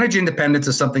 So energy independence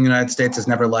is something the United States has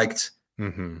never liked,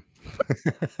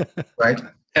 right?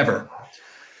 Ever.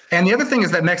 And the other thing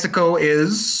is that Mexico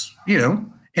is,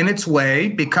 in its way,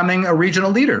 becoming a regional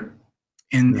leader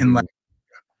in Latin America.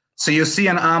 So you see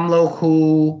an AMLO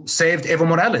who saved Evo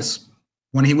Morales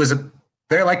when he was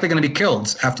very likely going to be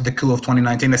killed after the coup of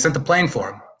 2019. They sent the plane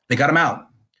for him. They got him out.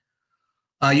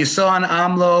 You saw an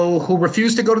AMLO who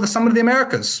refused to go to the Summit of the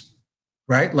Americas,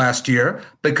 right, last year,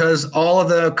 because all of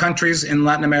the countries in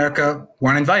Latin America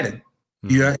weren't invited.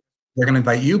 They're going to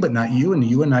invite you, but not you, and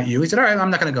you and not you. He said, all right, I'm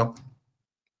not going to go.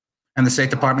 And the State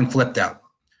Department flipped out.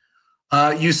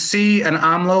 You see an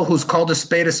AMLO who's called a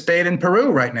spade in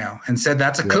Peru right now and said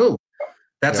that's a coup.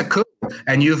 That's a coup.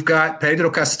 And you've got Pedro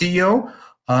Castillo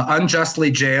unjustly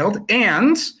jailed,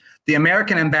 and the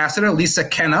American ambassador, Lisa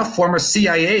Kenna, former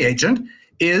CIA agent,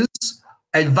 is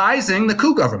advising the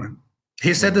coup government.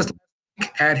 He said this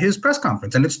at his press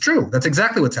conference, and it's true. That's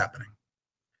exactly what's happening.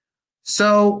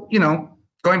 So,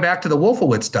 going back to the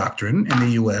Wolfowitz doctrine in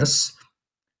the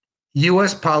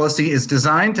U.S. policy is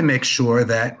designed to make sure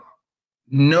that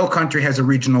no country has a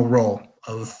regional role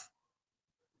of,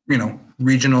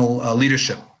 regional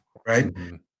leadership, right?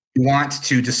 You want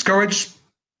to discourage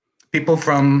people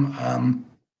from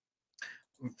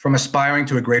aspiring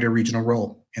to a greater regional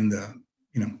role in the,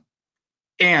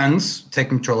 and take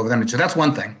control of them. So that's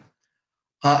one thing.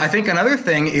 I think another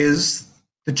thing is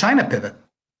the China pivot,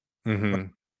 the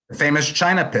famous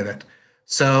China pivot.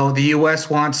 So the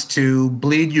U.S. wants to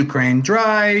bleed Ukraine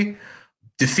dry,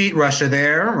 defeat Russia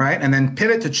there, right? And then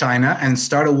pivot to China and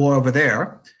start a war over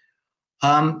there.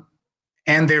 And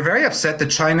they're very upset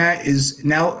that China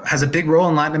now has a big role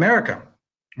in Latin America,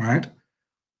 right?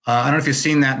 I don't know if you've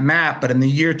seen that map, but in the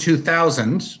year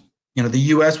 2000, the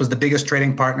U.S. was the biggest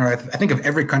trading partner, I think, of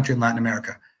every country in Latin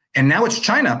America. And now it's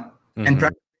China and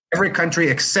every country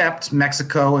except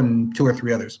Mexico and 2 or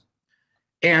 3 others.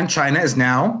 And China is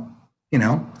now,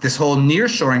 this whole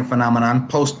nearshoring phenomenon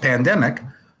post-pandemic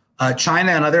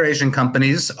China and other Asian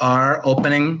companies are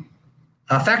opening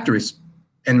factories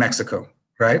in Mexico,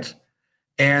 right?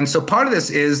 And so part of this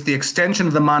is the extension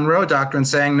of the Monroe Doctrine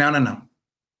saying, no, no, no.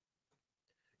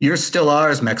 You're still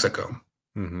ours, Mexico.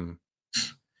 Mm-hmm.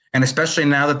 And especially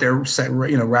now that they're,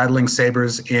 rattling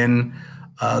sabers in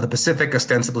the Pacific,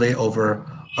 ostensibly over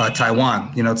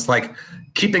Taiwan. It's like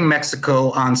keeping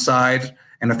Mexico on side.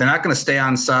 And if they're not going to stay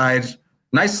on side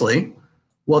nicely,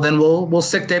 well, then we'll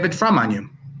sick David Frum on you.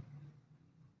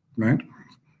 Right?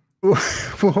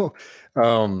 Well,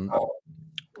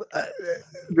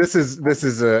 this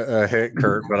is a hit,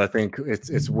 Kurt, but I think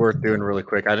it's worth doing really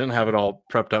quick. I didn't have it all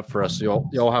prepped up for us, so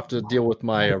you'll have to deal with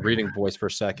my reading voice for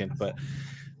a second. But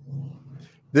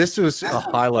this was a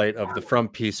highlight of the Frum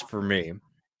piece for me,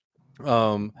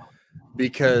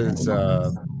 because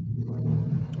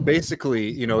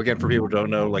basically, again, for people who don't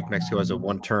know, like Mexico has a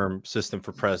one-term system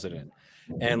for president,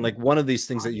 and like one of these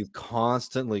things that you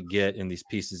constantly get in these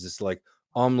pieces is like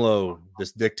AMLO,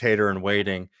 this dictator in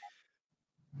waiting,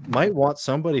 might want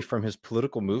somebody from his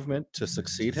political movement to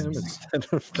succeed him instead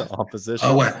of the opposition.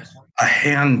 Oh, a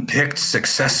hand-picked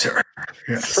successor.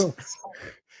 Yes. So,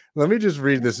 let me just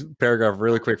read this paragraph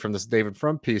really quick from this David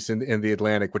Frum piece in the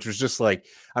Atlantic, which was just like,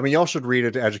 I mean, y'all should read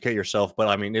it to educate yourself, but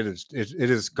I mean, it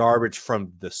is garbage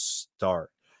from the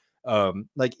start.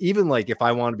 Like, even like if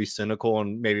I want to be cynical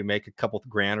and maybe make a couple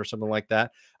grand or something like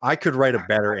that, I could write a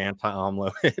better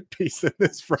anti-AMLO piece than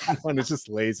this Frum one. It's just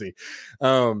lazy.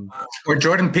 Or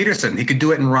Jordan Peterson, he could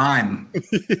do it in rhyme.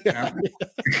 Yeah.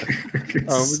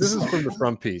 This is from the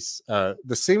Frum piece.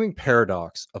 The seeming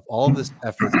paradox of all of this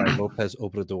effort by Lopez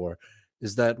Obrador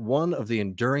is that one of the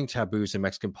enduring taboos in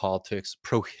Mexican politics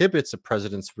prohibits a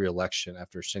president's reelection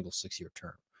after a single 6-year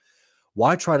term.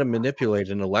 Why try to manipulate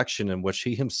an election in which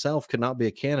he himself could not be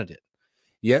a candidate?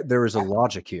 Yet there is a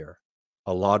logic here,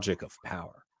 a logic of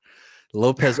power.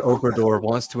 Lopez Obrador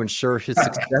wants to ensure his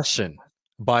succession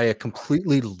by a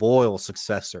completely loyal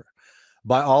successor.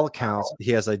 By all accounts,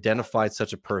 he has identified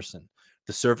such a person,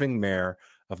 the serving mayor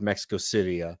of Mexico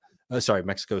City,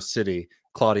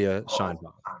 Claudia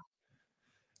Sheinbaum.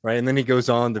 Right. And then he goes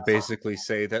on to basically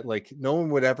say that, like, no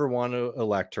one would ever want to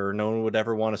elect her. No one would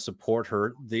ever want to support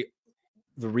her.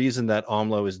 The reason that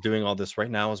AMLO is doing all this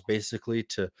right now is basically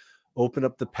to open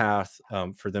up the path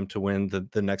for them to win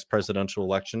the next presidential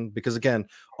election. Because, again,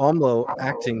 AMLO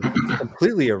acting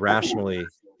completely irrationally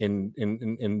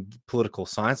in political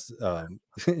science,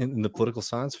 in the political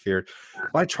science sphere,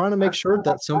 by trying to make sure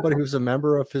that somebody who's a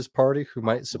member of his party who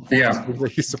might support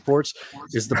that he supports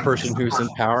is the person who's in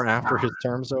power after his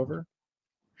term's over.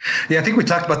 Yeah, I think we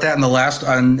talked about that in the last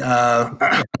on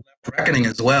Reckoning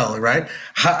as well, right?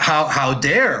 How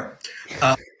dare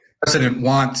the president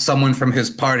want someone from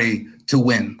his party to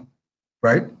win,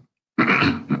 right?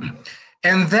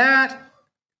 And that,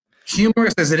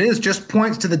 humorous as it is, just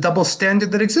points to the double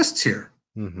standard that exists here.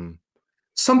 Mm-hmm.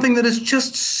 Something that is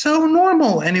just so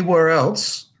normal anywhere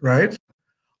else, right?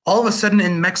 All of a sudden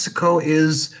in Mexico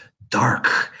is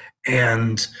dark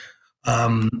and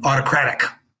autocratic,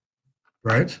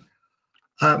 right?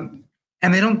 And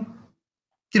they don't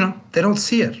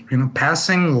see it.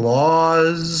 Passing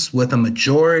laws with a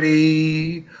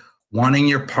majority, wanting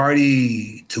your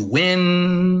party to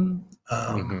win,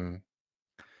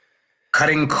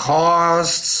 cutting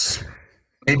costs.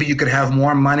 Maybe you could have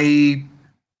more money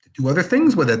to do other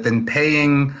things with it than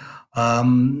paying,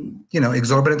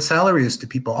 exorbitant salaries to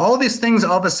people. All of these things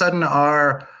all of a sudden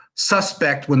are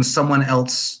suspect when someone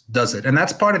else does it. And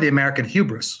that's part of the American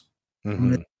hubris.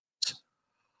 Mm-hmm.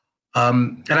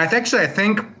 And I think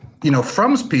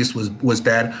Frum's piece was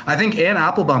bad. I think Ann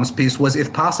Applebaum's piece was,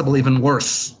 if possible, even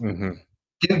worse.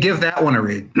 Mm-hmm. Give that one a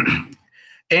read.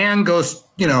 Ann goes,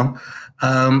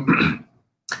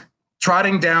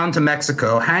 trotting down to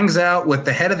Mexico, hangs out with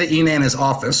the head of the INE in his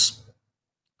office,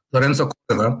 Lorenzo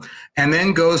Cordova, and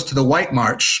then goes to the White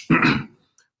March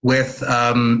with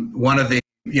one of the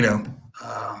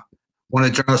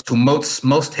journalists who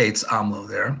most hates AMLO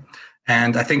there.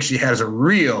 And I think she has a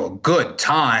real good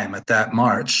time at that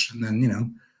march. And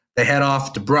then, they head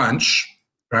off to brunch,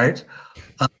 right?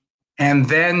 And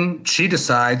then she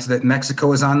decides that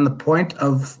Mexico is on the point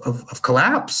of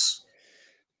collapse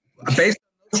based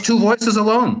on those two voices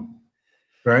alone,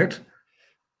 right?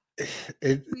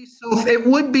 It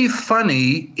would be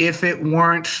funny if it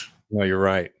weren't. No, you're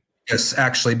right. Yes,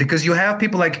 actually, because you have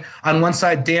people like on one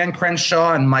side, Dan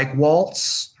Crenshaw and Mike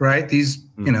Waltz, right? These,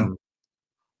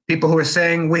 people who are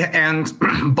saying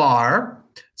Barr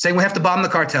saying we have to bomb the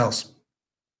cartels,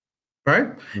 right?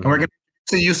 Mm-hmm. And we're going to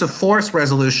use the use of force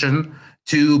resolution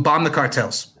to bomb the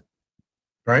cartels,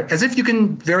 right? As if you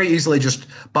can very easily just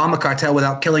bomb a cartel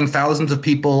without killing thousands of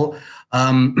people,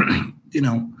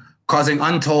 causing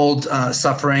untold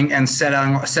suffering and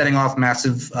setting off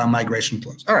massive migration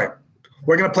flows. All right,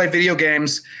 we're going to play video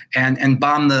games and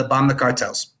bomb the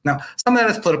cartels. Now, some of that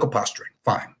is political posturing,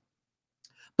 fine.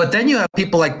 But then you have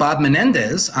people like Bob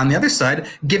Menendez on the other side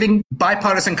giving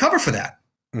bipartisan cover for that.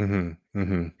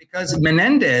 Because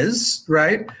Menendez,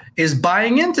 right, is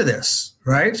buying into this,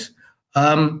 right?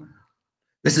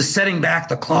 This is setting back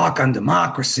the clock on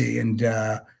democracy and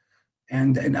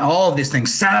all of these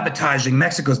things, sabotaging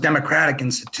Mexico's democratic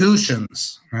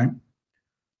institutions, right?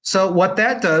 So what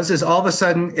that does is all of a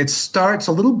sudden it starts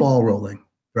a little ball rolling,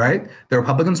 right? The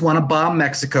Republicans want to bomb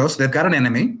Mexico, so they've got an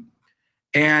enemy.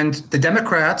 And the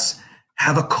Democrats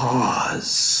have a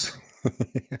cause.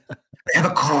 They have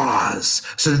a cause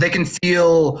so that they can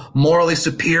feel morally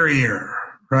superior,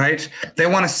 right? They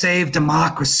want to save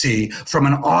democracy from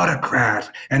an autocrat.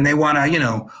 And they want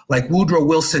to, like Woodrow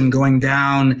Wilson going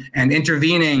down and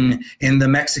intervening in the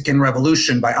Mexican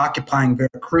Revolution by occupying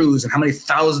Veracruz. And how many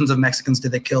thousands of Mexicans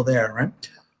did they kill there, right?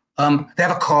 They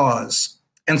have a cause.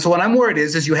 And so what I'm worried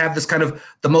is you have this kind of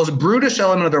the most brutish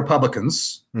element of the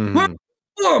Republicans.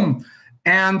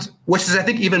 And which is, I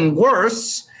think, even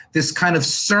worse, this kind of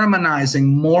sermonizing,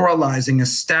 moralizing,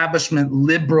 establishment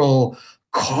liberal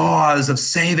cause of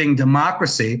saving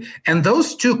democracy. And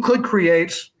those two could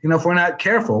create, if we're not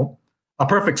careful, a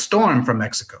perfect storm for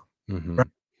Mexico.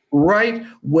 Right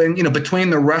when,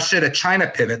 between the Russia to China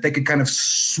pivot, they could kind of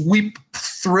sweep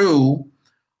through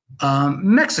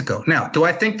Mexico. Now, do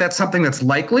I think that's something that's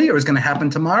likely or is going to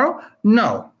happen tomorrow?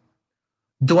 No.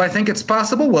 Do I think it's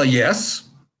possible? Well, yes.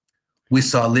 We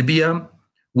saw Libya.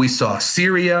 We saw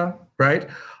Syria, right?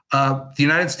 The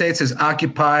United States has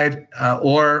occupied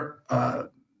or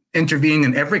intervened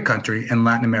in every country in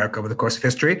Latin America over the course of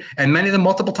history, and many of them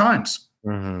multiple times,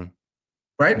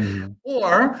 right?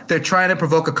 Or they're trying to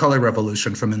provoke a color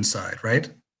revolution from inside, right?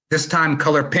 This time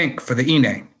color pink for the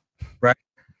INE, right?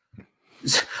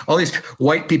 All these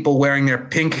white people wearing their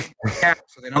pink hats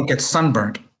so they don't get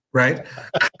sunburnt, right?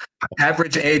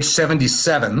 Average age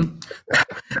 77.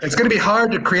 It's going to be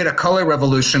hard to create a color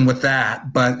revolution with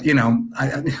that, but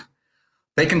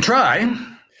they can try.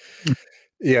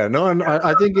 Yeah, no, and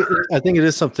I think it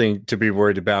is something to be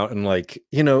worried about, and I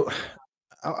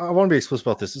want to be explicit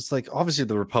about this. It's like obviously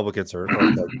the Republicans are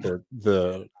like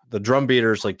the drum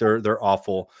beaters, like they're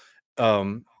awful.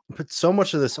 But so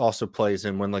much of this also plays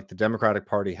in when like the Democratic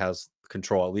Party has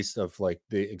control, at least of like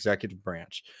the executive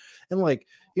branch, and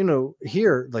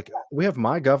here, like we have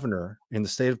my governor in the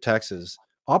state of Texas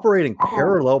operating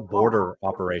parallel border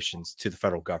operations to the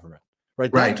federal government, right?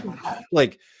 Right.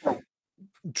 Like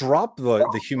drop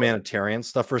the humanitarian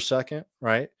stuff for a second,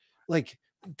 right? Like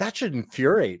that should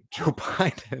infuriate Joe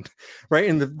Biden, right?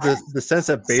 In the sense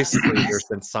that basically there's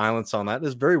been silence on that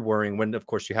is very worrying when, of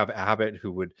course, you have Abbott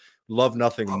who would love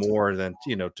nothing more than,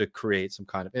 to create some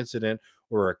kind of incident,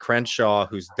 or a Crenshaw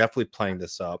who's definitely playing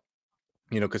this up,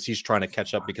 because he's trying to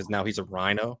catch up because now he's a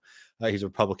rhino. He's a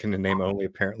Republican in name only,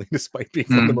 apparently, despite being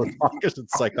one of the most hawkish and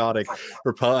psychotic.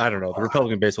 I don't know. The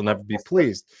Republican base will never be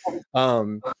pleased.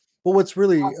 But what's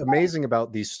really amazing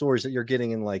about these stories that you're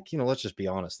getting in, like, let's just be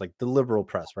honest, like the liberal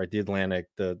press, right? The Atlantic,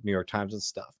 the New York Times and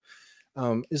stuff,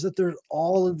 is that there's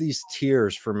all of these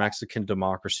tiers for Mexican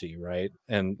democracy, right?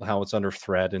 And how it's under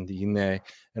threat and the INE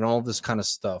and all this kind of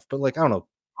stuff. But like, I don't know,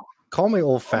 call me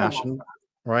old fashioned,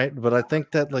 right? But I think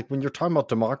that like when you're talking about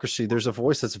democracy, there's a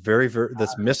voice that's very, very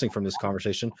that's missing from this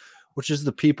conversation, which is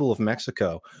the people of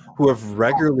Mexico, who have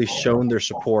regularly shown their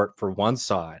support for one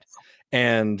side.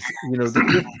 And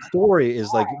the story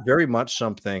is like very much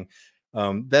something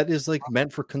that is like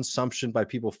meant for consumption by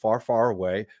people far, far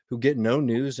away who get no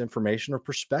news, information, or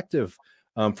perspective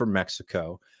from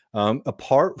Mexico,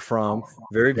 apart from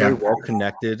very, very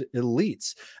well-connected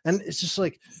elites. And it's just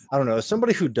like, I don't know, as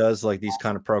somebody who does like these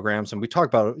kind of programs, and we talk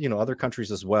about other countries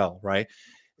as well, right?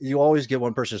 You always get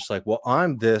one person that's like, well,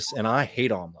 I'm this and I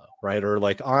hate AMLO, right? Or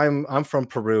like, I'm from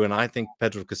Peru and I think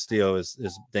Pedro Castillo is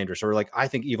dangerous, or like I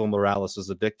think Evo Morales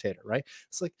is a dictator, right?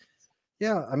 It's like,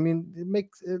 yeah, I mean,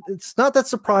 it's not that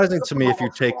surprising to me if you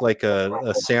take like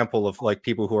a sample of like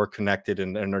people who are connected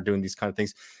and are doing these kind of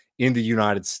things in the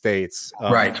United States,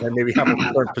 right? And maybe have a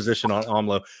current position on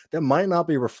AMLO that might not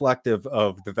be reflective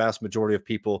of the vast majority of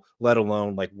people, let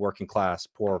alone like working class,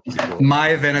 poor people.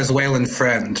 My Venezuelan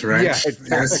friend, right? Yeah,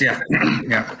 exactly.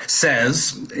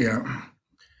 Says,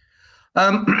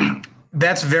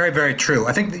 that's very, very true.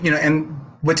 I think, and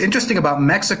what's interesting about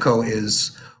Mexico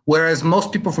is, whereas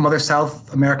most people from other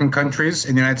South American countries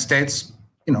in the United States,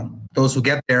 those who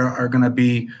get there are going to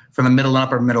be from the middle and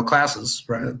upper middle classes,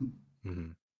 right?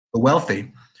 the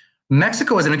wealthy.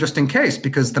 Mexico is an interesting case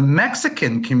because the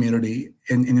Mexican community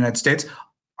in the United States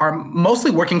are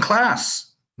mostly working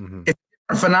class. It's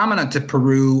a phenomenon to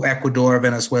Peru, Ecuador,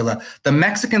 Venezuela. The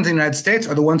Mexicans in the United States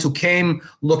are the ones who came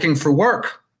looking for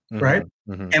work, right?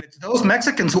 And it's those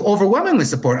Mexicans who overwhelmingly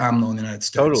support AMLO in the United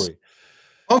States. Totally.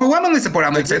 Overwhelmingly support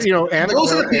AMLO in the United States.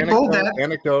 Those are the people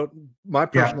anecdote, my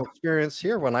personal experience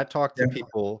here, when I talk to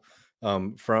people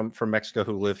from Mexico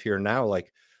who live here now,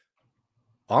 like,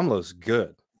 AMLO's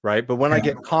good, right? But when I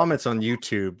get comments on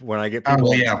YouTube, when I get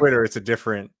people on Twitter, it's a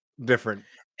different.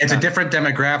 It's a different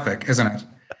demographic, isn't it?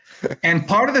 And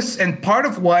part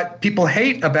of what people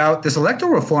hate about this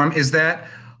electoral reform is that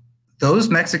those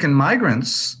Mexican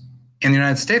migrants in the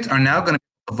United States are now going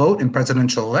to vote in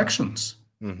presidential elections.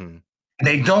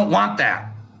 They don't want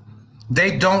that.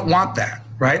 They don't want that,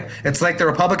 right? It's like the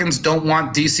Republicans don't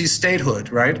want DC statehood,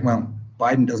 right? Well,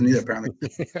 Biden doesn't either, apparently.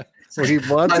 So he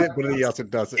wants it, but he also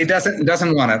doesn't. He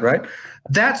doesn't want it, right?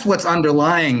 That's what's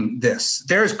underlying this.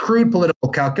 There's crude political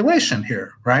calculation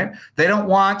here, right? They don't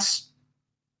want,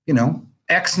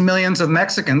 X millions of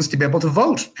Mexicans to be able to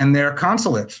vote in their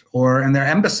consulate or in their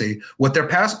embassy with their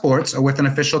passports or with an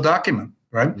official document,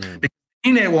 right? Because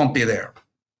INE won't be there.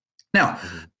 Now,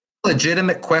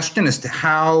 legitimate question as to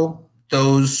how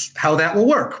that will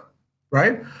work,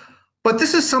 right? But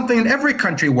this is something that every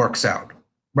country works out,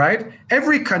 right?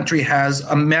 Every country has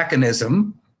a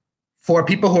mechanism for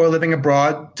people who are living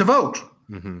abroad to vote.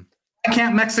 Why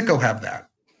can't Mexico have that?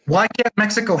 Why can't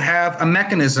Mexico have a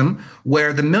mechanism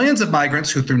where the millions of migrants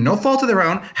who, through no fault of their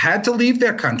own, had to leave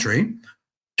their country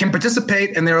can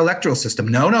participate in their electoral system?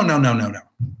 No.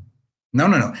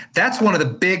 That's one of the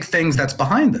big things that's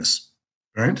behind this,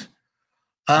 right?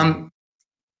 And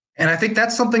I think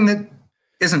that's something that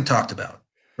isn't talked about,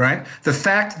 right? The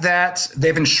fact that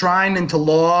they've enshrined into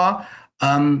law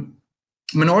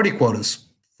minority quotas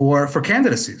for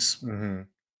candidacies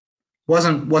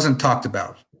wasn't talked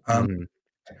about.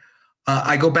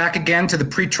 I go back again to the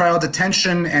pretrial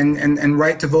detention and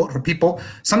right to vote for people.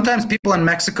 Sometimes people in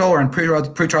Mexico are in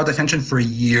pretrial detention for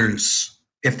years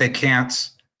if they can't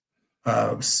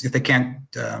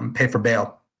pay for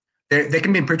bail. They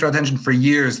can be in pretrial detention for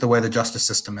years the way the justice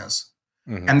system is,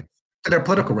 and their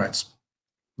political rights,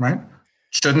 right?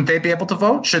 Shouldn't they be able to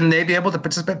vote? Shouldn't they be able to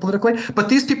participate politically? But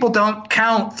these people don't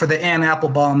count for the Ann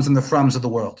Applebaums and the Frums of the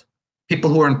world.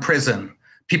 People who are in prison,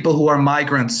 people who are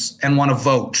migrants and want to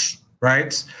vote,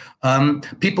 right?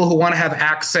 People who want to have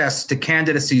access to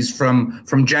candidacies from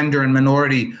gender and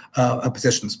minority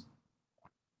positions,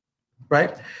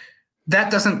 right?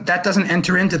 That doesn't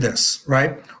enter into this,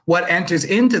 right? What enters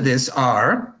into this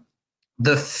are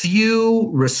the few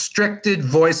restricted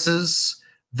voices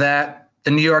that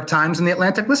the New York Times and the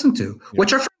Atlantic listen to,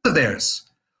 which are friends of theirs,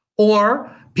 or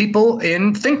people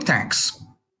in think tanks,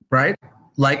 right?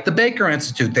 Like the Baker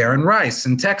Institute there in Rice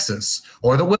in Texas,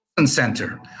 or the Wilson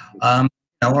Center,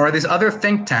 or these other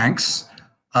think tanks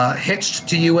hitched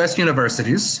to U.S.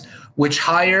 universities, which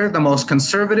hire the most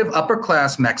conservative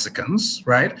upper-class Mexicans,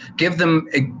 right? Give them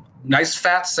nice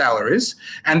fat salaries,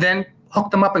 and then hook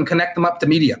them up and connect them up to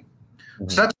media.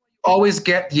 So that's why you always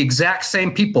get the exact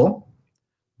same people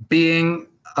being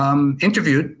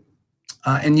interviewed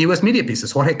in U.S. media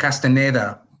pieces. Jorge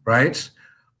Castaneda, right?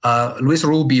 Luis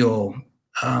Rubio,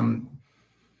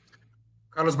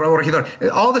 Carlos Bravo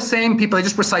Regidor, all the same people. They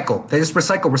just recycle.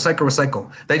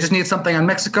 Recycle. They just need something on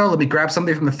Mexico. Let me grab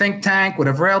somebody from the think tank,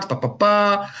 whatever else,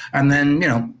 and then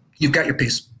you've got your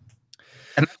piece.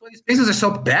 And that's why these pieces are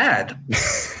so bad.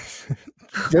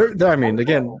 They're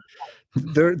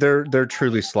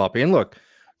truly sloppy. And look,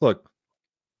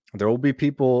 there will be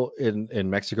people in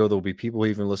Mexico. There will be people who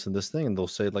even listen to this thing and they'll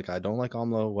say, like, I don't like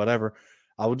AMLO, whatever.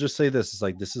 I will just say this: it's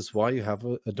like, this is why you have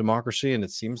a democracy, and it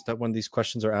seems that when these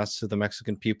questions are asked to the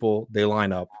Mexican people, they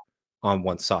line up on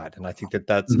one side. And I think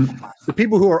that's the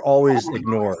people who are always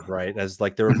ignored, right? As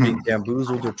like they're being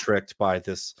bamboozled or tricked by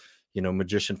this,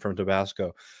 magician from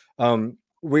Tabasco.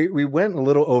 We went a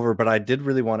little over, but I did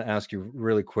really want to ask you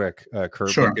really quick,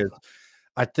 Kurt, sure. Because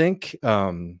I think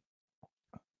I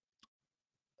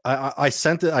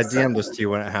sent it. I DM'd this to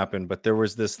you when it happened, but there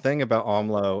was this thing about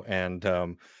AMLO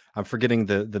and I'm forgetting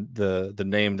the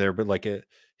name there, but like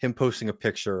him posting a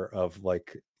picture of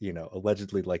like,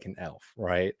 allegedly like an elf,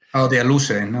 right? Oh, the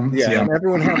illusion. No? Yeah. And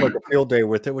everyone had like a field day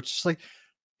with it, which is like,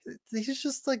 he's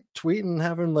just like tweeting,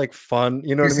 having like fun,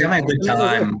 you know what I mean? Having a good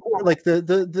time. Like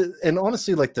and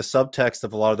honestly, like the subtext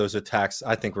of a lot of those attacks,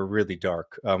 I think were really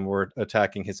dark. We're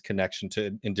attacking his connection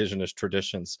to indigenous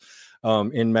traditions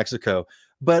in Mexico.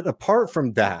 But apart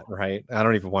from that, right? I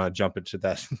don't even want to jump into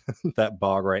that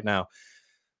bog right now.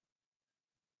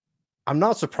 I'm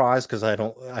not surprised because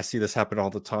I see this happen all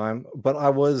the time, but I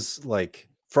was like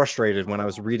frustrated when I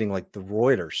was reading like the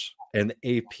Reuters and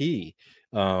the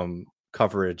AP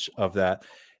coverage of that.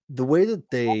 The way that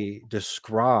they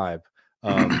describe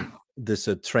this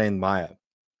train Maya,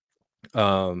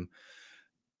 um,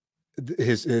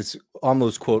 his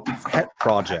almost quote pet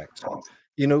project.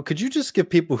 You know, could you just give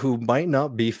people who might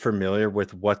not be familiar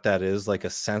with what that is, like a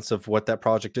sense of what that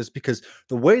project is? Because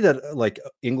the way that like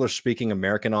English speaking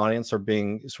American audience are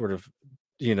being sort of,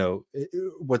 you know,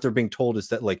 what they're being told is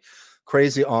that like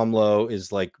crazy AMLO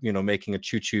is like, you know, making a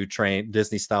choo-choo train,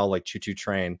 Disney style, like choo-choo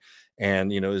train,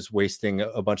 and, you know, is wasting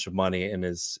a bunch of money and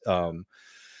is,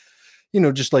 you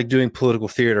know, just like doing political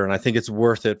theater. And I think it's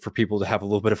worth it for people to have a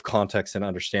little bit of context and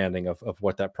understanding of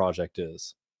what that project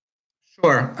is.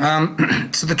 Sure.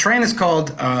 So the train is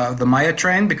called the Maya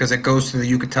train because it goes through the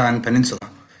Yucatan Peninsula.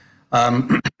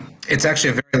 It's actually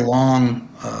a very long,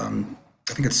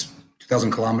 I think it's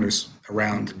 2,000 kilometers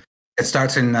around. It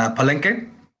starts in Palenque,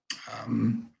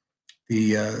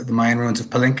 the Mayan ruins of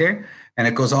Palenque, and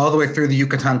it goes all the way through the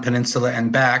Yucatan Peninsula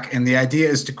and back. And the idea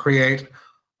is to create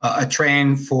a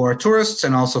train for tourists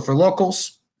and also for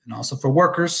locals and also for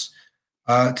workers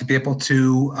to be able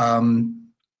to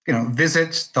you know,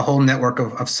 visit the whole network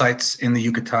of sites in the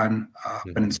Yucatan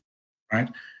Peninsula, right?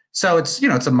 So it's, you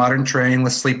know, it's a modern train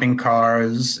with sleeping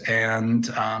cars and,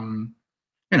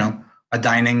 you know, a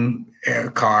dining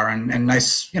car and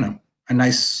nice, you know, a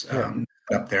nice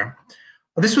up there.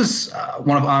 Well, this was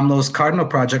one of AMLO's cardinal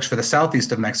projects for the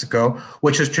southeast of Mexico,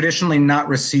 which has traditionally not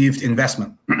received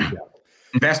investment.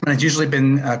 Investment has usually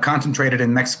been concentrated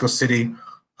in Mexico City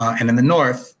and in the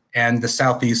north, and the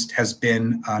southeast has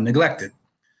been neglected.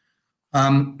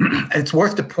 It's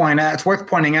worth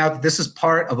pointing out that this is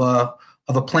part of a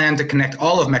plan to connect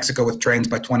all of Mexico with trains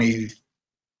by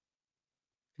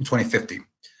 2050.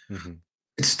 Mm-hmm.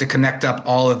 It's to connect up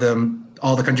all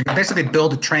the country. Basically,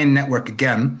 build a train network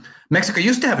again. Mexico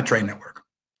used to have a train network,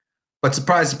 but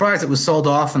surprise, surprise, it was sold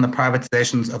off in the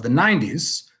privatizations of the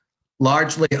 90s,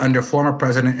 largely under former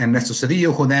President Ernesto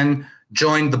Zedillo, who then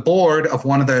joined the board of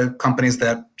one of the companies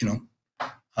that, you know,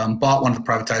 bought one of the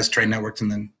privatized train networks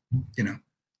and then, you know,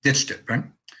 ditched it, right?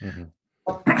 Mm-hmm.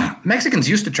 Mexicans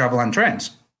used to travel on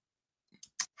trains.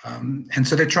 And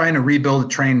so they're trying to rebuild a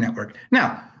train network.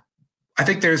 Now, I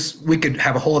think we could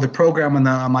have a whole other program on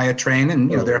the Maya train, and,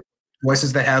 you know, there are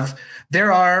voices that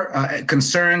there are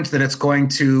concerns that it's going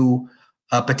to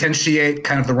potentiate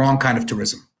kind of the wrong kind of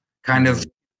tourism, kind of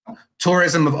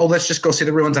tourism of, oh, let's just go see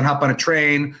the ruins and hop on a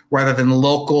train, rather than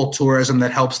local tourism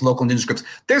that helps local indigenous groups.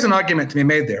 There's an argument to be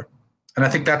made there. And I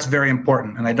think that's very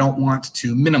important, and I don't want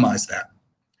to minimize that.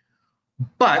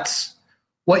 But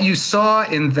what you saw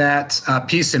in that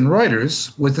piece in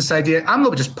Reuters was this idea.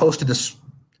 AMLO just posted this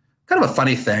kind of a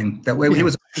funny thing that he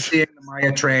was seeing the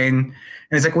Maya train, and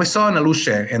he's like, we saw an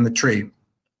aluche in the tree.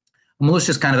 Aluche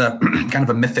is kind of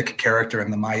a mythic character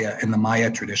in the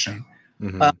Maya tradition,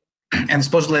 and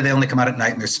supposedly they only come out at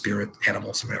night and they're spirit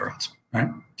animals or whatever else, right?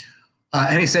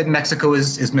 And he said Mexico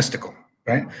is mystical.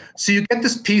 Right. So you get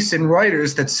this piece in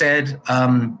Reuters that said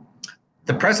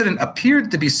the president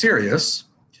appeared to be serious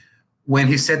when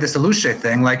he said this aluche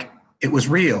thing, like it was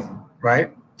real.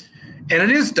 Right. And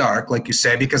it is dark, like you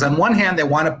say, because on one hand, they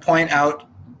want to paint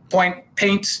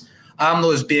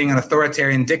AMLO as being an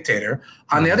authoritarian dictator.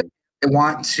 On the other hand, they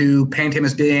want to paint him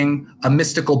as being a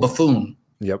mystical buffoon.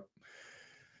 Yep.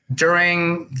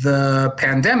 During the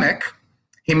pandemic,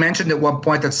 he mentioned at one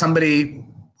point that somebody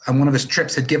on one of his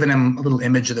trips had given him a little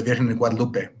image of the Virgen de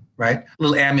Guadalupe, right? A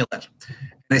little amulet.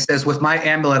 And he says, with my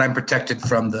amulet, I'm protected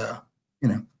from the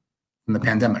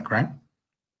pandemic, right?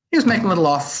 He was making a little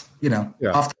off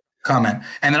the comment.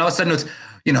 And then all of a sudden it's,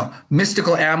 you know,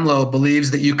 mystical AMLO believes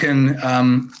that you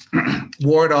can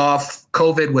ward off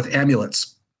COVID with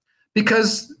amulets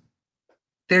because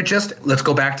they're just, let's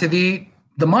go back to the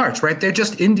march, right? They're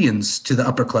just Indians to the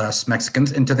upper class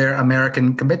Mexicans and to their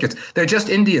American compatriots. They're just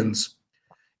Indians.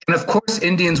 And of course,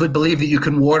 Indians would believe that you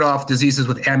can ward off diseases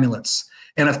with amulets.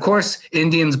 And of course,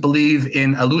 Indians believe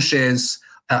in aluches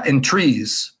in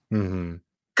trees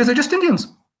because they're just Indians,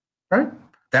 right?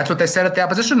 That's what they said at the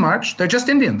opposition march. They're just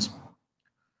Indians.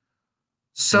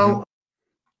 So,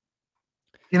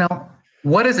 you know,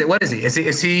 what is it? What is he?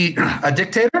 Is he a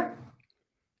dictator?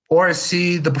 Or is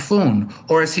he the buffoon?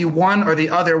 Or is he one or the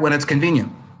other when it's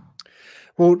convenient?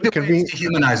 Well,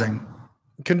 dehumanizing.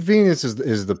 Convenience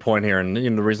is the point here, and, you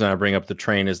know, the reason I bring up the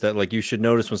train is that, like, you should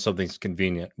notice when something's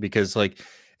convenient, because, like,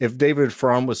 if David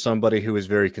Frum was somebody who is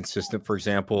very consistent, for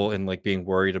example, in like being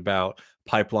worried about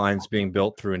pipelines being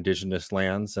built through indigenous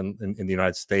lands and in the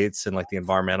United States and like the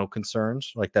environmental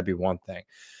concerns, like that'd be one thing.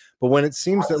 But when it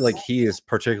seems that like he is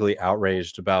particularly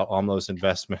outraged about AMLO's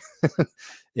investment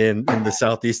in the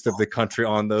southeast of the country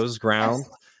on those grounds,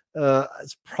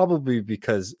 it's probably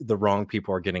because the wrong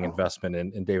people are getting investment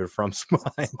in David Frum's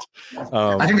mind.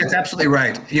 I think that's absolutely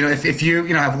right. If you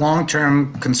have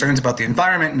long-term concerns about the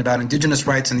environment and about indigenous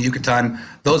rights in the Yucatan,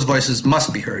 those voices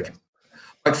must be heard.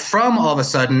 But Frum, all of a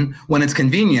sudden, when it's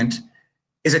convenient,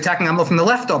 is attacking AMLO from the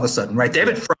left all of a sudden, right?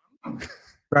 David Frum,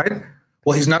 right?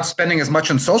 Well, he's not spending as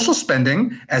much on social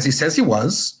spending as he says he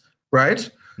was, right?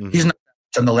 Mm-hmm. He's not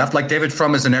on the left. Like David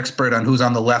Frum is an expert on who's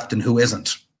on the left and who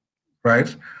isn't,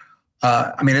 right?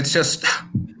 I mean, it's just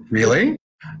really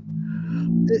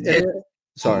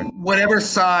sorry. Whatever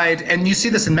side, and you see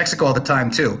this in Mexico all the time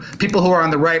too. People who are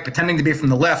on the right pretending to be from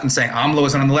the left and saying AMLO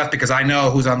isn't on the left because I know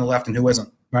who's on the left and who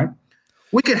isn't, right?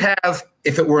 We could have,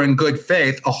 if it were in good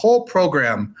faith, a whole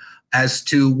program as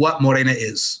to what Morena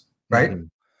is, right? Mm-hmm.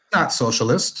 It's not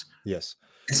socialist. Yes.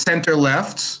 It's center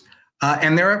left,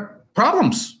 and there are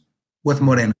problems with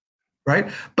Morena.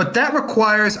 Right. But that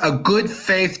requires a good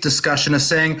faith discussion of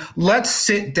saying, let's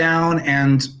sit down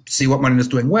and see what Morena is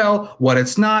doing well, what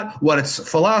it's not, what its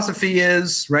philosophy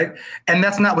is. Right. And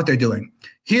that's not what they're doing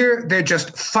here. They're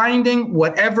just finding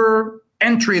whatever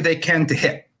entry they can to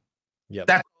hit. Yep.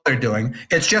 That's what they're doing.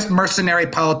 It's just mercenary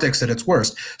politics at its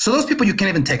worst. So those people you can't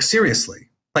even take seriously.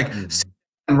 Like,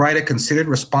 and write a considered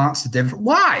response to David.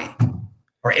 Why?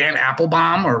 Or Ann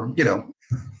Applebaum or,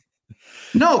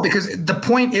 No, because the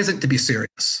point isn't to be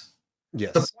serious.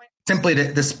 Yes. This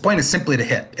point is simply to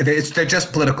hit. They're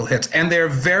just political hits, and they're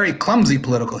very clumsy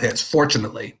political hits.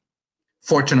 Fortunately,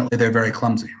 they're very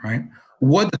clumsy. Right?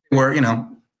 Would they were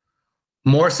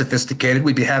more sophisticated,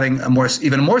 we'd be having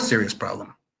even more serious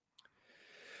problem.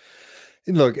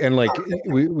 Look, and like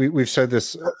we've said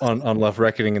this on Left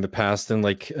Reckoning in the past, and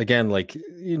like again, like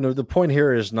the point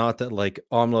here is not that like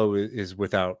AMLO is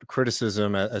without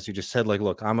criticism, as you just said. Like,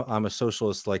 look, I'm a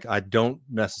socialist. Like, I don't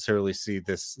necessarily see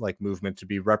this like movement to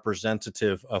be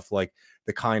representative of like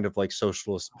the kind of like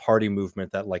socialist party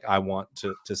movement that like I want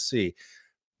to see.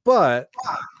 But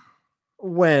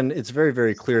when it's very,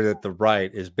 very clear that the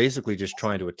right is basically just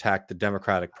trying to attack the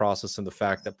democratic process and the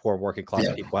fact that poor working class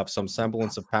people have some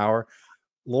semblance of power,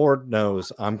 Lord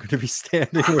knows I'm going to be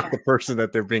standing with the person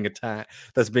that they're being attacked,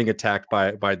 that's being attacked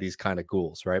by these kind of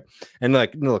ghouls, right? And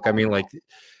like, look, I mean, like,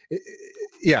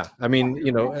 yeah, I mean,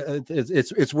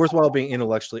 it's worthwhile being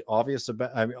intellectually honest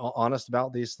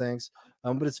about these things,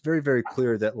 but it's very, very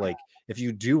clear that like if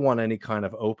you do want any kind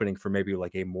of opening for maybe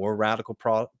like a more radical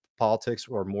politics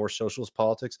or more socialist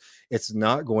politics, it's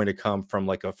not going to come from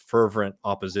like a fervent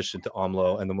opposition to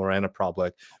AMLO and the Morena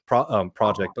project,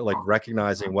 but like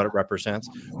recognizing what it represents,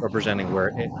 understanding where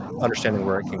it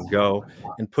can go,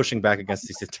 and pushing back against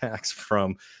these attacks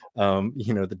from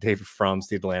the David Frums,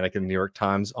 the Atlantic, and the New York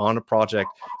Times on a project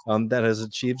that has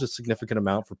achieved a significant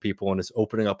amount for people and is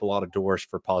opening up a lot of doors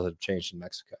for positive change in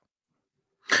Mexico.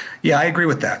 Yeah, I agree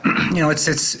with that.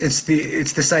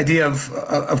 It's this idea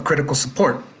of critical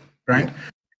support. Right. Yeah.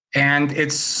 And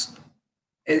it's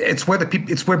where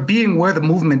where the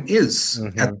movement is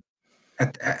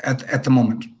at the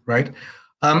moment. Right.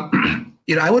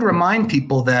 I would remind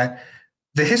people that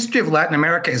the history of Latin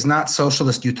America is not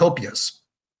socialist utopias.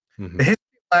 Mm-hmm. The history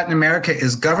of Latin America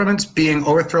is governments being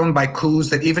overthrown by coups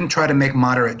that even try to make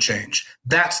moderate change.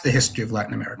 That's the history of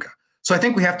Latin America. So I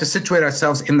think we have to situate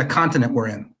ourselves in the continent we're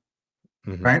in.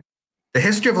 Mm-hmm. Right. The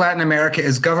history of Latin America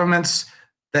is governments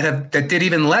that did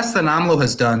even less than AMLO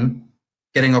has done,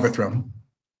 getting overthrown,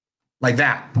 like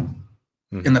that,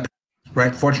 in the past,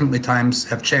 right? Fortunately, times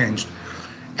have changed,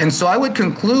 and so I would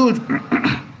conclude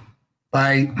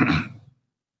by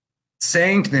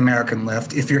saying to the American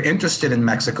left: if you're interested in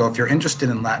Mexico, if you're interested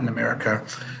in Latin America,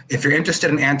 if you're interested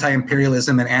in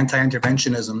anti-imperialism and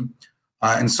anti-interventionism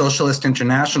and socialist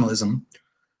internationalism,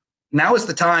 now is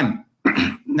the time.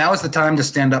 Now is the time to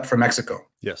stand up for Mexico.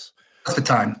 Yes, that's the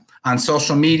time. On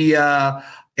social media,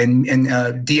 in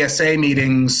DSA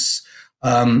meetings,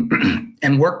 and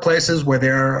workplaces where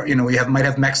might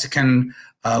have Mexican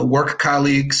work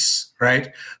colleagues,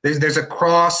 right? There's a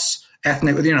cross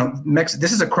ethnic,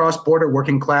 this is a cross border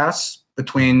working class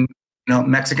between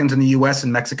Mexicans in the U.S.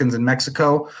 and Mexicans in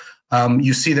Mexico.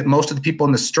 You see that most of the people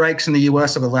in the strikes in the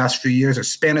U.S. over the last few years are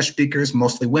Spanish speakers,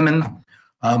 mostly women.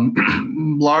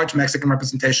 Large Mexican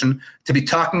representation. To be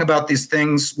talking about these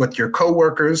things with your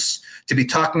coworkers, to be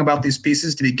talking about these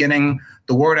pieces, to be getting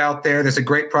the word out there. There's a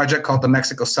great project called the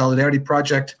Mexico Solidarity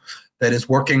Project that is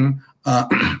working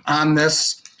on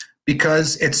this,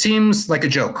 because it seems like a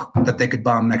joke that they could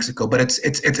bomb Mexico, but it's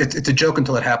a joke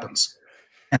until it happens.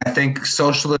 And I think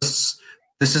socialists,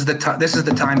 this is the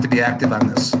time to be active on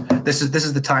this. moment. This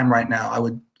is the time right now. I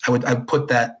would put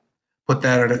that out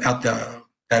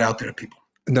there to people.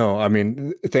 No, I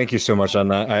mean, thank you so much on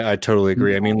that. I totally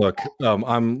agree. I mean, look,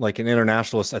 I'm like an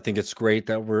internationalist. I think it's great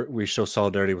that we show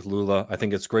solidarity with Lula. I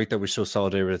think it's great that we show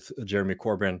solidarity with Jeremy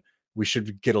Corbyn. We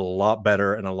should get a lot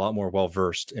better and a lot more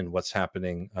well-versed in what's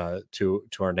happening to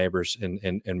our neighbors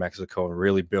in Mexico, and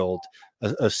really build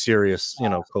a serious,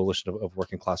 coalition of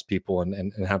working class people,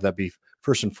 and have that be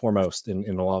first and foremost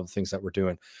in a lot of the things that we're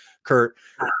doing. Kurt,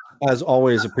 as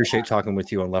always, appreciate talking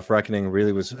with you on Left Reckoning.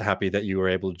 Really was happy that you were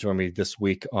able to join me this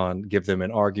week on Give Them an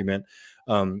Argument.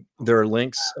 There are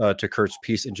links to Kurt's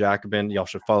piece in Jacobin. Y'all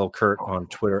should follow Kurt on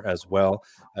Twitter as well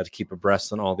to keep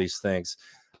abreast on all these things.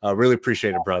 Really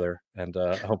appreciate it, brother. And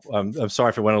I hope I'm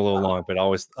sorry if it went a little long, but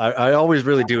I always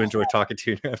really do enjoy talking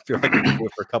to you. I feel like we can do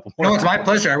it for a couple more. No, it's my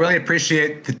pleasure. I really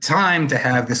appreciate the time to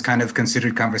have this kind of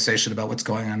considered conversation about what's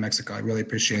going on in Mexico. I really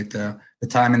appreciate the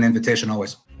time and the invitation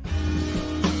always.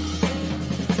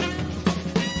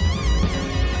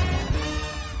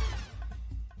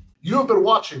 You have been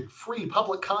watching free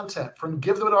public content from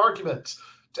Give Them an Argument.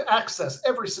 To access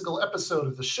every single episode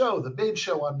of the show, the main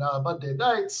show on Monday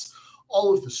nights,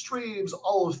 all of the streams,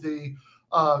 all of the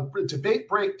debate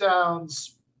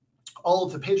breakdowns, all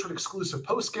of the patron-exclusive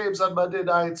post-games on Monday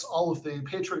nights, all of the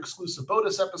patron-exclusive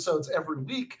bonus episodes every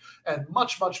week, and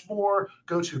much, much more,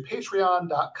 go to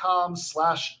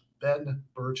patreon.com/Ben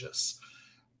Burgis.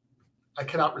 I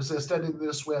cannot resist ending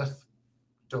this with,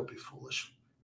 don't be foolish.